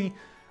frankly,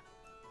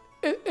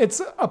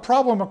 it's a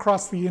problem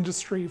across the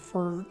industry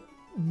for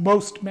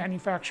most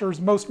manufacturers,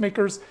 most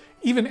makers.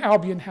 Even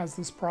Albion has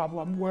this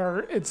problem where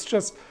it's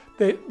just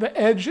the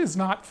edge is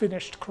not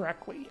finished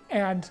correctly.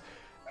 And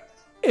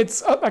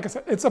it's, like I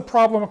said, it's a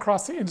problem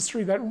across the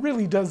industry that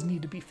really does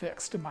need to be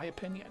fixed, in my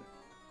opinion.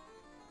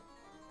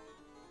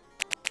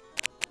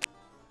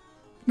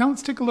 Now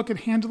let's take a look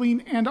at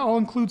handling, and I'll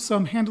include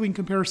some handling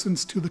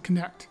comparisons to the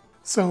Knecht.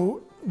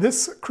 So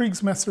this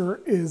Kriegsmesser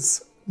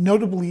is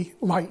notably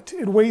light.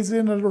 It weighs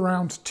in at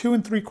around 2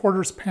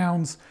 3/4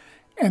 pounds,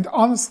 and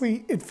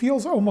honestly, it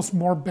feels almost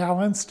more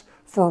balanced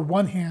for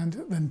one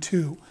hand than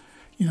two.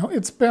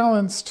 It's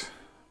balanced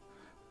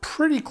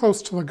pretty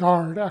close to the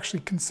guard,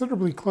 actually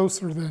considerably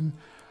closer than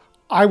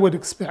I would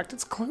expect.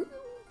 It's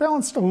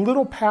balanced a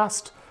little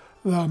past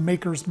the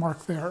maker's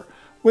mark there,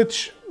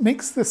 which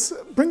brings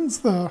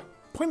the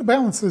point of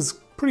balance is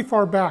pretty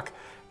far back,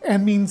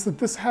 and means that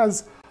this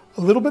has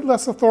a little bit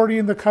less authority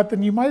in the cut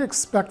than you might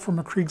expect from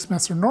a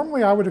Kriegsmesser.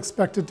 Normally I would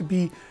expect it to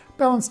be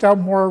balanced out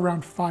more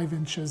around 5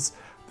 inches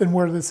than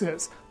where this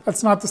is.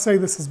 That's not to say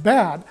this is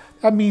bad.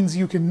 That means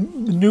you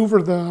can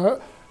maneuver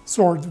the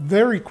sword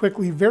very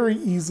quickly, very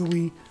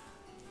easily,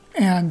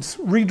 and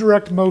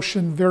redirect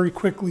motion very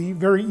quickly,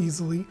 very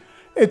easily.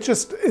 It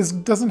just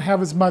doesn't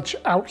have as much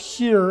out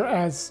here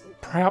as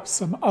perhaps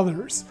some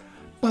others.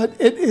 but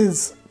it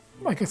is,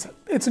 like I said,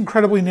 it's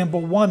incredibly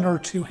nimble, one or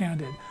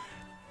two-handed.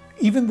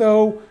 Even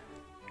though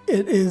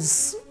it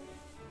is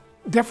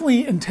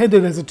definitely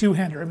intended as a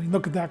two-hander. I mean,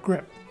 look at that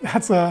grip.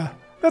 That's a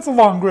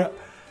long grip.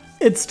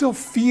 It still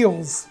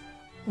feels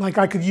like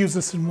I could use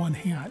this in one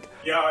hand.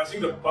 Yeah, I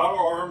think the Balaur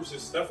Arms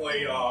is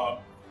definitely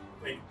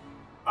like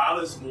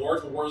balanced more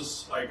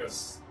towards like a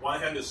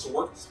one-handed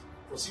sword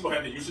for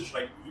single-handed usage.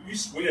 Like you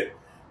swing it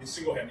in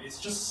single-hand, it's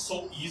just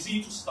so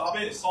easy to stop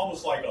it. It's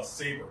almost like a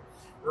saber,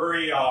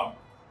 very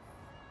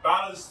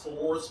balanced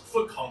towards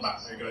foot combat,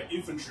 like an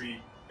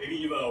infantry, maybe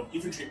even an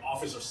infantry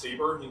officer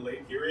saber in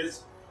late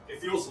periods. It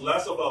feels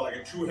less of like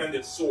a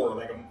two-handed sword,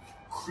 like a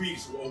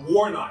Kriegs or a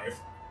war knife,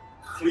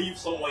 cleave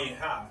someone in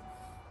half.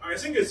 I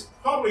think it's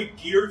probably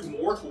geared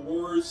more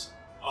towards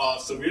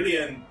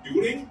civilian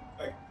dueling,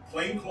 like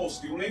plainclothes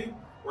dueling,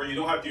 where you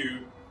don't have to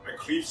like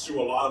cleave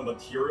through a lot of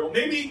material.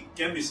 Maybe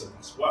Gambison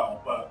as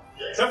well, but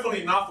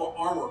definitely not for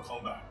armor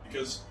combat,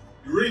 because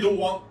you really don't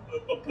want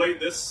a blade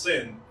this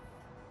thin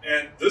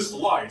and this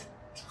light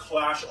to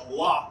clash a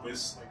lot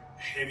with like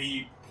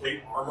heavy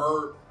plate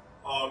armor.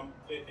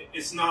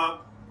 It's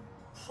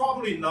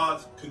probably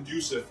not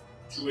conducive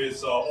to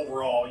its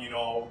overall,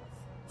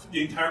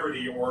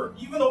 integrity, or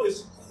even though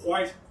it's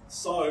quite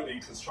solidly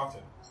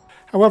constructed.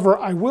 However,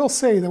 I will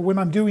say that when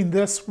I'm doing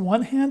this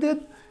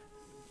one-handed,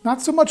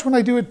 not so much when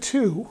I do it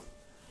two,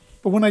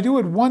 but when I do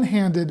it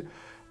one-handed,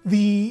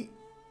 the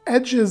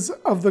edges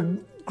of the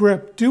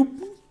grip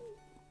do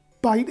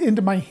bite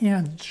into my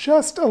hand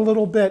just a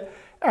little bit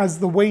as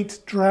the weight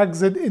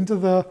drags it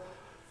into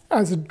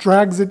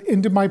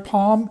my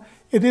palm.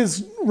 It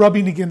is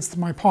rubbing against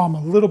my palm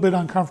a little bit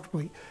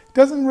uncomfortably. It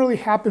doesn't really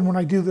happen when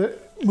I do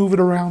move it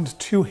around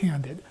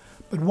two-handed,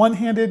 but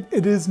one-handed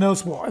it is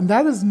noticeable. And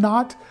that is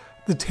not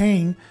the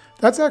tang,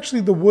 that's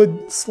actually the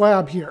wood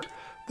slab here.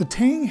 The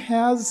tang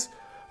has,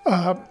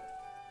 the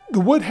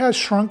wood has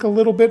shrunk a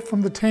little bit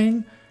from the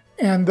tang,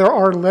 and there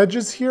are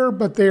ledges here,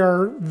 but they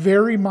are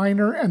very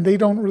minor and they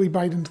don't really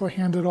bite into the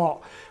hand at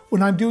all.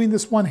 When I'm doing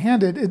this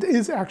one-handed, it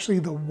is actually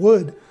the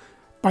wood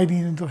biting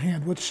into the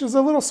hand, which is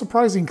a little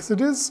surprising because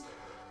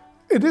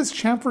it is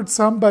chamfered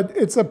some, but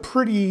it's a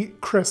pretty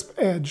crisp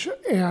edge,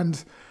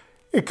 and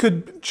it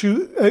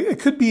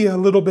could be a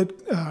little bit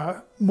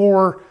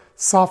more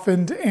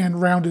softened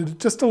and rounded,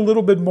 just a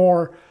little bit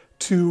more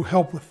to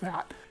help with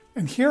that.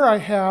 And here I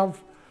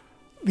have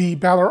the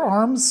Balaur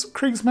Arms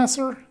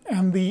Kriegsmesser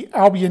and the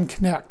Albion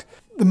Knecht.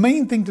 The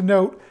main thing to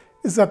note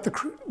is that the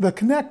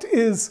Knecht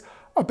is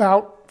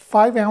about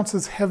 5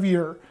 ounces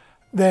heavier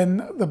than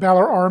the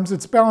Balaur Arms.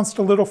 It's balanced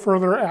a little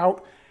further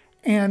out,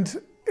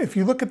 and if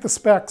you look at the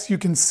specs, you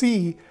can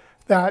see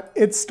that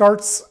it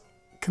starts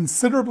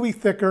considerably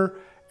thicker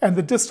and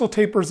the distal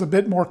taper is a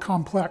bit more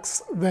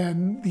complex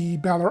than the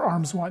Balaur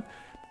Arms one.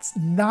 It's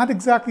not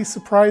exactly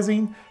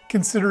surprising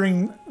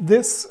considering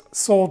this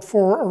sold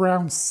for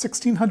around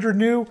 1,600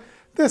 new.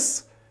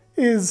 This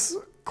is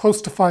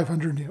close to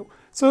 500 new.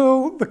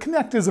 So the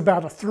Knecht is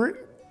about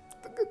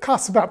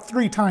costs about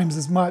 3 times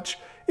as much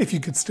if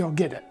you could still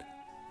get it.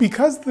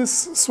 Because this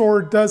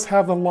sword does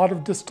have a lot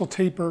of distal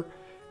taper,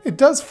 it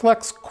does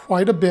flex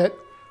quite a bit,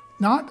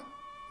 not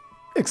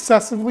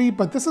excessively,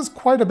 but this is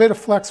quite a bit of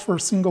flex for a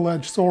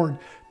single-edged sword.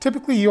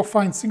 Typically you'll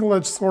find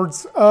single-edged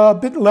swords a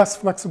bit less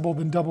flexible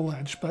than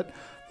double-edged, but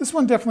this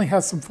one definitely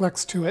has some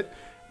flex to it.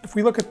 If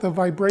we look at the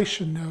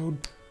vibration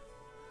node,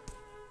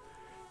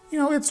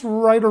 it's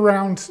right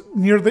around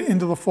near the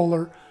end of the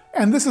fuller,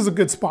 and this is a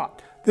good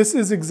spot. This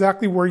is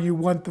exactly where you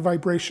want the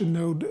vibration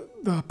node,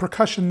 the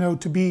percussion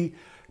node to be,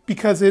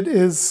 because it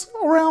is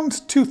around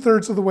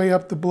 2/3 of the way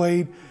up the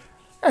blade.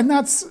 And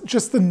that's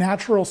just the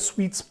natural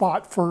sweet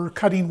spot for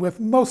cutting with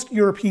most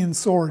European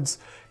swords.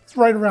 It's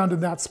right around in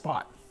that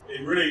spot.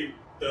 It really,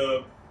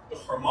 the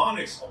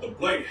harmonics of the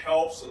blade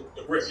helps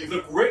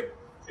the grip.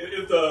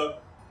 If the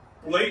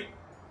blade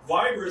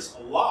vibrates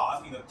a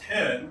lot in the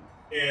 10,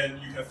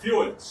 and you can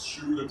feel it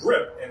through the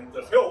grip and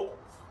the hilt,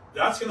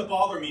 that's going to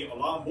bother me a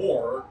lot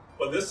more.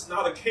 But this is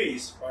not the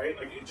case, right?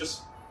 Like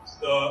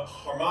the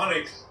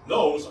harmonic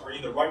notes are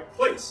in the right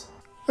place.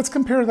 Let's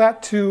compare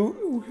that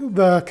to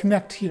the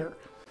Knecht here.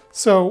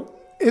 So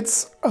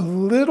it's a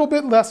little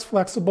bit less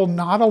flexible,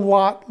 not a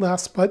lot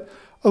less, but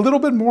a little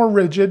bit more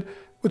rigid,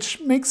 which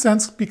makes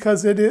sense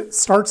because it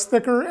starts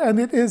thicker and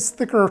it is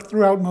thicker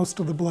throughout most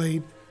of the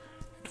blade.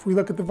 If we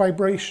look at the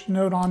vibration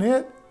node on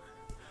it,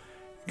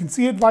 you can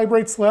see it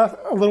vibrates a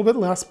little bit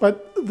less,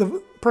 but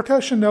the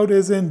percussion node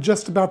is in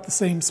just about the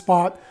same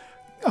spot,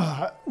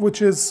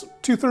 which is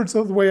 2/3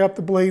 of the way up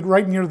the blade,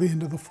 right near the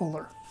end of the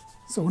fuller.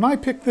 So when I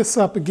pick this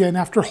up again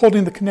after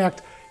holding the Knecht,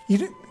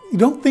 you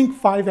don't think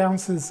 5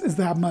 ounces is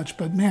that much,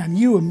 but man,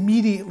 you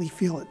immediately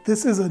feel it.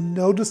 This is a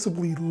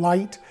noticeably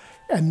light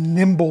and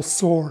nimble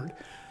sword.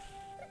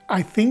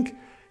 I think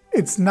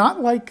it's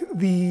not like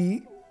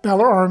the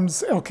Balaur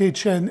Arms LK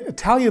Chen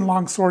Italian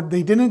longsword.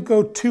 They didn't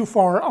go too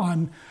far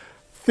on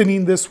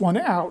thinning this one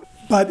out,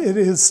 but it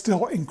is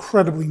still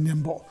incredibly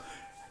nimble.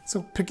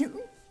 So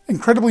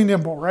incredibly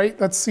nimble, right?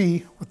 Let's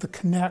see with the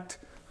Knecht.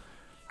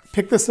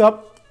 Pick this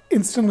up,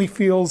 instantly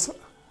feels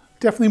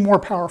definitely more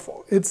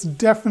powerful. It's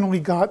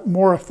definitely got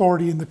more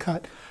authority in the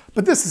cut,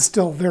 but this is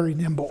still very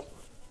nimble.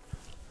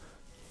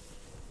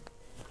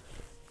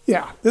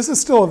 Yeah, this is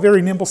still a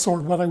very nimble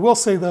sword. What I will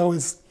say though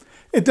is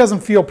it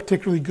doesn't feel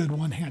particularly good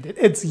one-handed.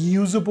 It's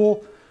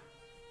usable,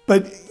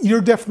 but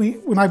you're definitely,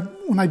 when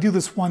I do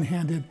this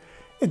one-handed,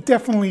 it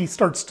definitely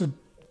starts to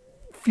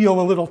feel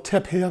a little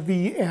tip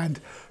heavy and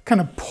kind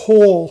of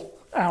pull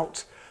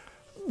out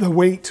the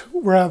weight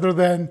rather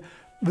than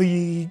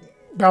the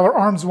Balaur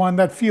Arms one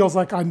that feels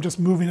like I'm just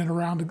moving it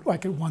around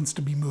like it wants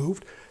to be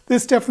moved.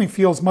 This definitely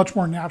feels much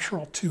more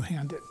natural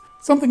two-handed.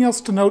 Something else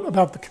to note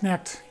about the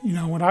Knecht, you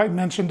know, when I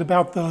mentioned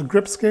about the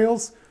grip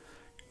scales,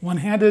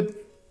 one-handed,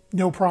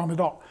 no problem at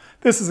all.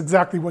 This is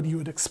exactly what you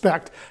would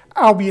expect.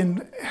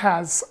 Albion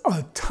has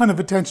a ton of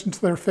attention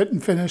to their fit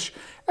and finish,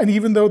 and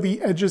even though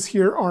the edges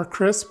here are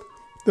crisp,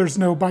 there's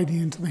no biting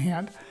into the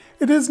hand.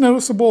 It is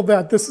noticeable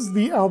that this is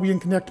the Albion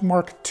Knecht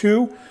Mark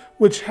II,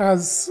 which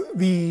has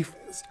the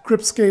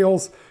grip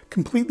scales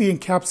completely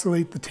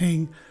encapsulate the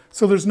tang,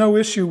 so there's no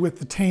issue with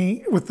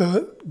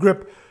the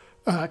grip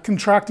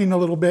contracting a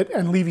little bit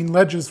and leaving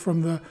ledges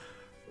from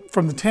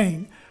the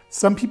tang.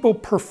 Some people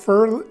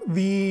prefer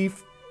the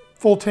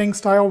full tang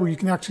style where you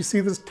can actually see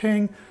this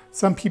tang.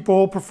 Some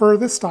people prefer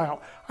this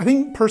style. I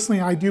think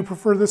personally I do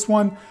prefer this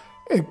one.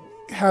 It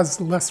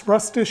has less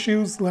rust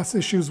issues, less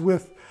issues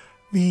with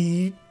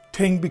the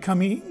tang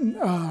becoming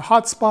a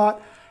hot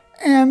spot,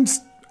 and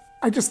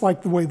I just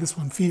like the way this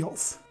one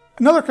feels.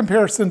 Another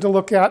comparison to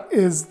look at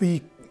is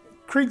the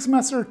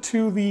Kriegsmesser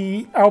to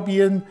the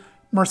Albion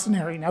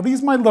Mercenary. Now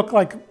these might look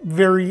like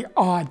very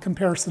odd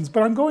comparisons,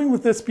 but I'm going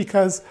with this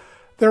because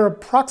they're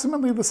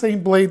approximately the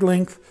same blade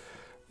length.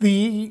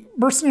 The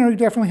Mercenary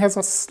definitely has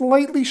a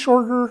slightly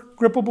shorter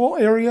grippable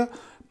area,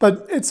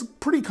 but it's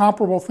pretty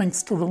comparable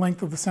thanks to the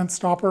length of the scent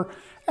stopper,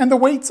 and the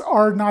weights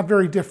are not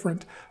very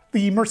different.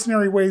 The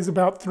Mercenary weighs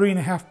about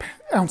 3.5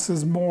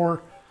 ounces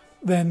more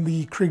than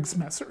the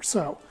Kriegsmesser.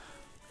 So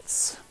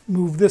let's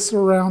move this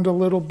around a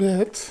little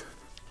bit.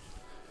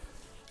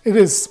 It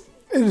is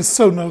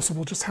so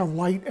noticeable just how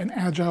light and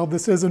agile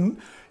this is,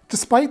 and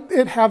despite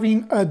it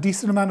having a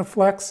decent amount of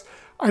flex,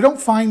 I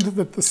don't find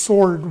that the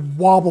sword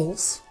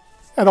wobbles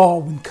at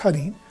all when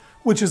cutting,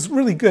 which is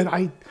really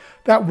good.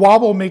 That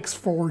wobble makes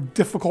for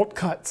difficult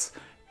cuts,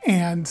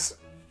 and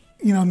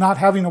you know, not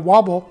having a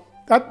wobble,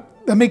 that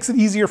makes it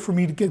easier for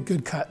me to get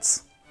good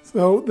cuts.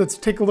 So let's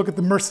take a look at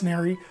the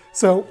Mercenary.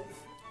 So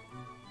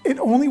it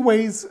only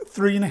weighs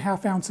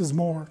 3.5 ounces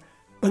more,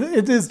 but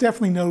it is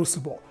definitely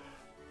noticeable.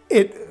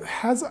 It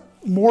has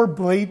more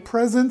blade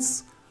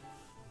presence.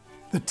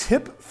 The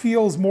tip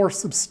feels more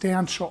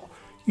substantial.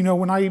 You know,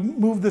 when I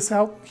move this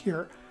out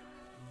here,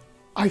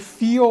 I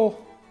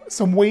feel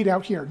some weight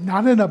out here,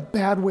 not in a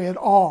bad way at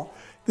all.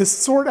 This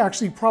sword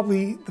actually,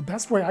 probably the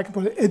best way I can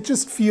put it, it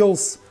just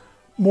feels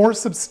more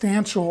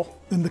substantial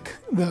than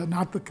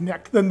not the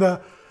Knecht, than the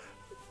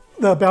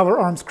Balaur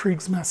Arms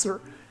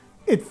Kriegsmesser.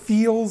 It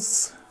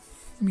feels,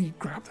 let me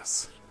grab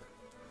this.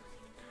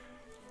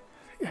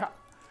 Yeah,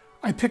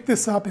 I pick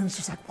this up and it's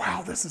just like,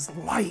 wow, this is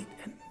light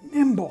and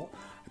nimble.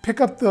 I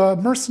pick up the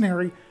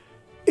Mercenary,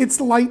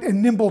 it's light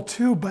and nimble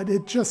too, but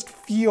it just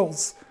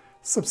feels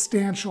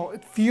substantial.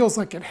 It feels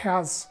like it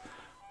has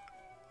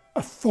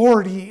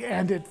authority,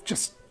 and it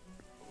just,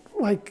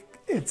 like,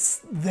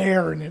 it's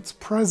there and it's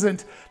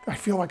present. I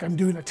feel like I'm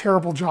doing a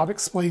terrible job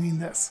explaining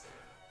this,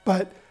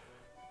 but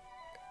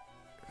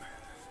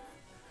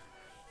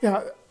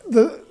yeah,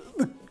 the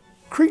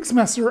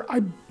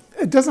Kriegsmesser,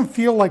 it doesn't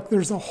feel like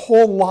there's a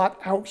whole lot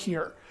out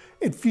here.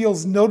 It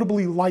feels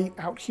notably light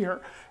out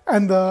here,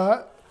 and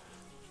the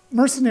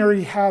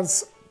Mercenary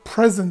has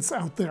presence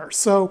out there.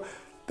 So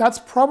that's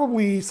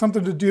probably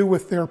something to do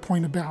with their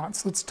point of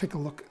balance. Let's take a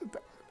look at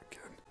that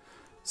again.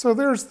 So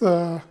there's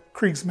the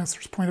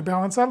Kriegsmesser's point of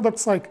balance. That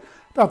looks like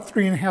about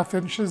 3.5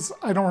 inches.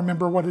 I don't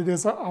remember what it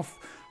is off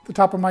the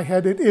top of my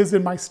head. It is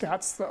in my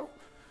stats though.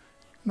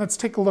 Let's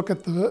take a look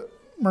at the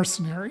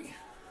Mercenary.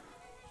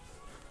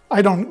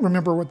 I don't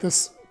remember what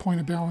this point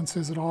of balance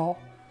is at all.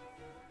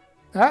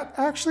 That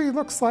actually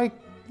looks like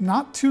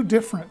not too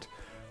different,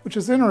 which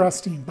is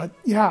interesting, but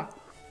yeah,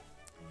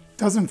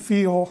 doesn't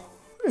feel,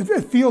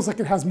 it feels like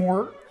it has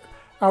more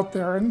out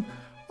there, and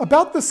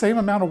about the same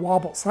amount of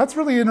wobble. So that's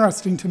really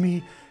interesting to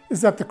me,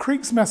 is that the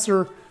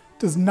Kriegsmesser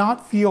does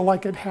not feel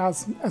like it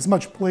has as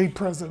much blade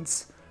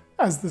presence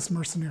as this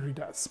Mercenary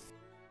does.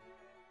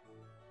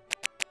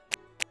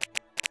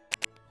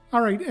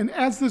 All right, and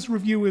as this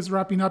review is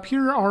wrapping up,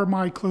 here are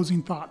my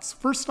closing thoughts.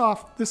 First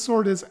off, this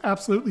sword is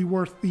absolutely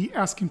worth the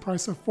asking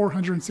price of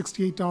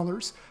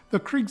 $468. The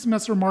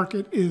Kriegsmesser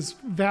market is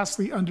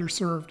vastly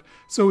underserved,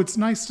 so it's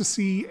nice to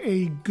see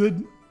a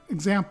good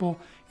example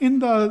in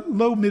the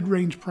low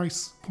mid-range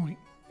price point.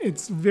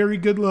 It's very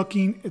good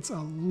looking, it's a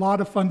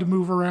lot of fun to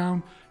move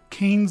around.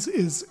 Kane's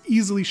is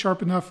easily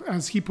sharp enough,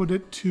 as he put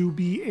it, to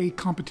be a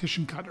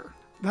competition cutter.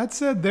 That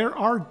said, there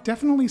are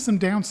definitely some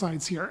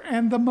downsides here,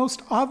 and the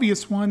most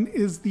obvious one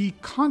is the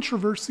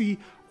controversy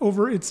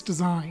over its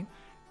design.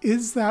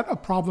 Is that a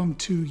problem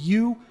to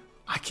you?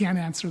 I can't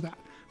answer that.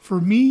 For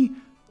me,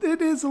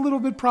 it is a little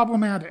bit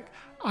problematic.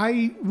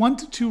 I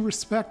want to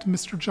respect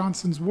Mr.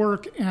 Johnsson's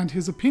work and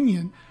his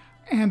opinion,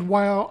 and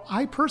while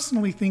I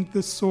personally think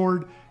this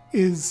sword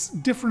is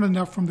different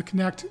enough from the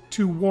Knecht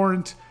to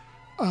warrant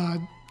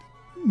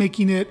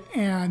making it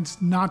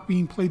and not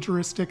being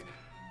plagiaristic,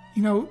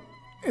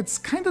 it's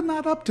kind of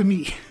not up to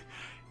me.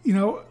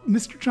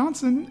 Mr.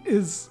 Johnsson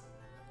is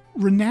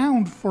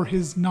renowned for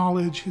his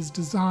knowledge, his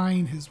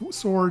design, his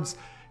swords,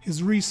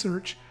 his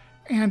research,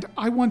 and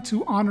I want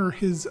to honor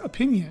his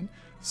opinion.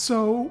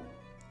 So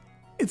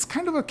it's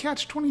kind of a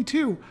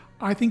catch-22.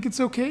 I think it's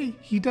okay,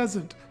 he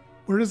doesn't.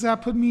 Where does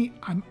that put me?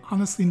 I'm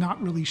honestly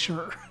not really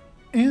sure.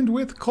 And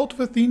with Kult of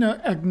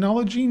Athena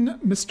acknowledging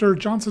Mr.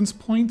 Johnson's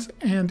point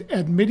and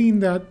admitting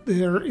that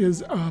there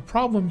is a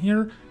problem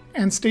here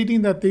and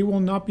stating that they will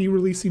not be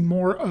releasing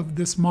more of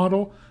this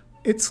model,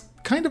 it's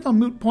kind of a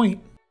moot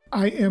point.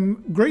 I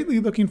am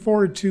greatly looking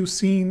forward to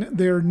seeing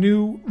their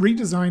new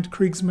redesigned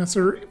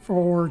Kriegsmesser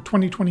for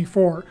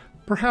 2024.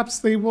 Perhaps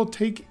they will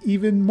take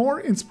even more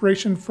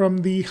inspiration from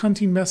the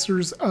hunting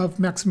messers of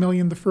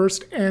Maximilian I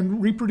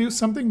and reproduce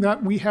something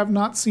that we have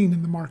not seen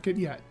in the market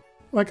yet.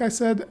 Like I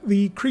said,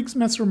 the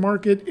Kriegsmesser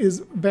market is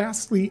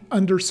vastly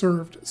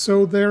underserved,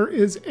 so there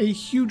is a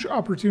huge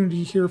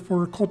opportunity here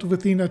for Kult of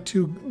Athena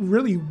to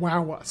really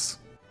wow us.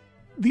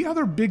 The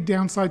other big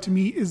downside to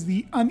me is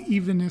the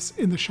unevenness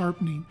in the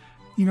sharpening.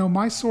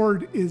 My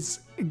sword is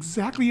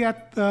exactly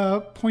at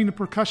the point of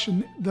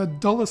percussion, the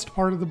dullest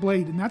part of the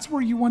blade, and that's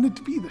where you want it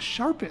to be, the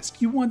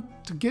sharpest. You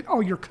want to get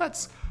all your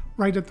cuts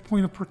right at the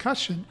point of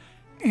percussion,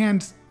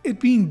 and it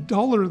being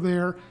duller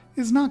there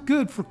is not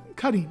good for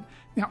cutting.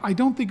 Now, I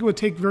don't think it would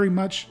take very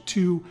much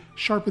to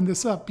sharpen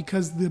this up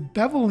because the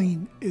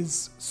beveling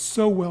is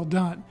so well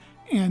done,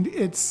 and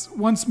it's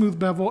one smooth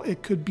bevel.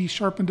 It could be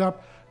sharpened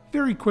up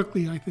very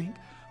quickly, I think,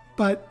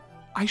 but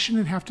I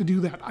shouldn't have to do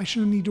that. I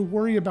shouldn't need to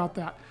worry about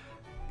that.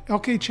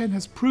 Kane Shen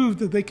has proved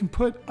that they can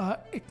put an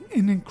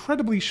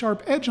incredibly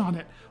sharp edge on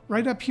it,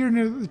 right up here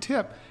near the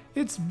tip.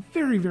 It's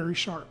very, very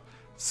sharp.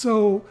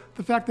 So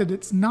the fact that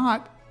it's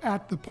not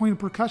at the point of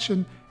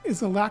percussion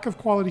is a lack of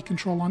quality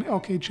control on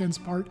Kane Shen's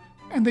part,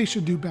 and they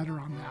should do better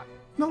on that.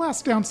 And the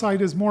last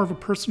downside is more of a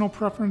personal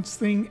preference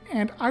thing,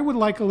 and I would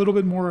like a little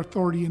bit more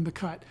authority in the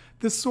cut.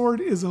 This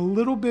sword is a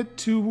little bit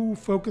too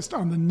focused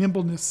on the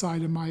nimbleness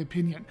side, in my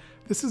opinion.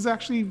 This is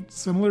actually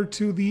similar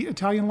to the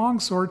Italian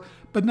longsword,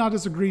 but not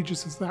as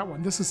egregious as that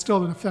one. This is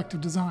still an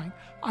effective design.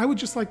 I would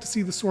just like to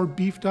see the sword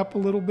beefed up a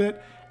little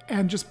bit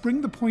and just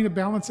bring the point of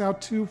balance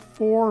out to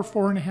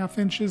 4.5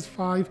 inches,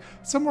 5,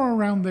 somewhere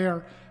around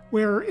there,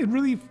 where it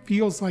really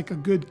feels like a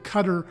good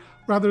cutter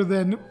rather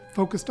than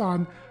focused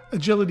on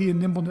agility and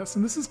nimbleness.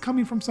 And this is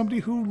coming from somebody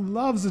who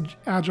loves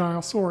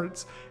agile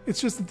swords.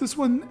 It's just that this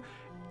one,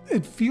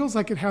 it feels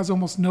like it has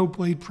almost no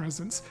blade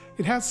presence.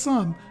 It has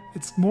some.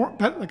 It's more,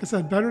 like I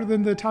said, better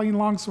than the Italian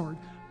longsword,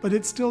 but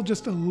it's still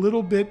just a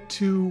little bit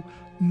too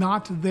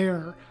not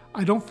there.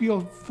 I don't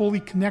feel fully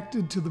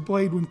connected to the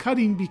blade when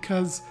cutting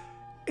because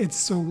it's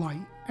so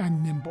light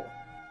and nimble.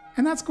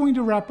 And that's going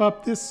to wrap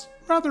up this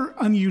rather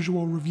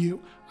unusual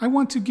review. I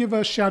want to give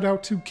a shout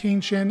out to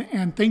Kane Shen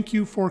and thank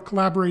you for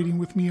collaborating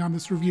with me on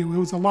this review. It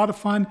was a lot of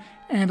fun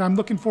and I'm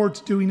looking forward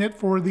to doing it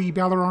for the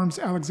Balaur Arms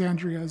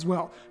Alexandria as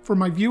well. For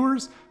my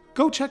viewers,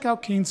 go check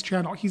out Kane's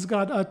channel. He's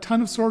got a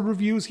ton of sword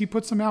reviews. He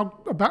puts them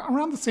out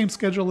around the same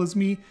schedule as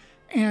me,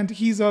 and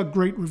he's a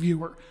great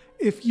reviewer.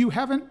 If you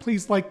haven't,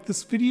 please like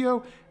this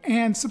video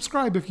and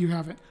subscribe if you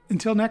haven't.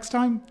 Until next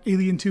time,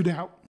 Alien 2'd out.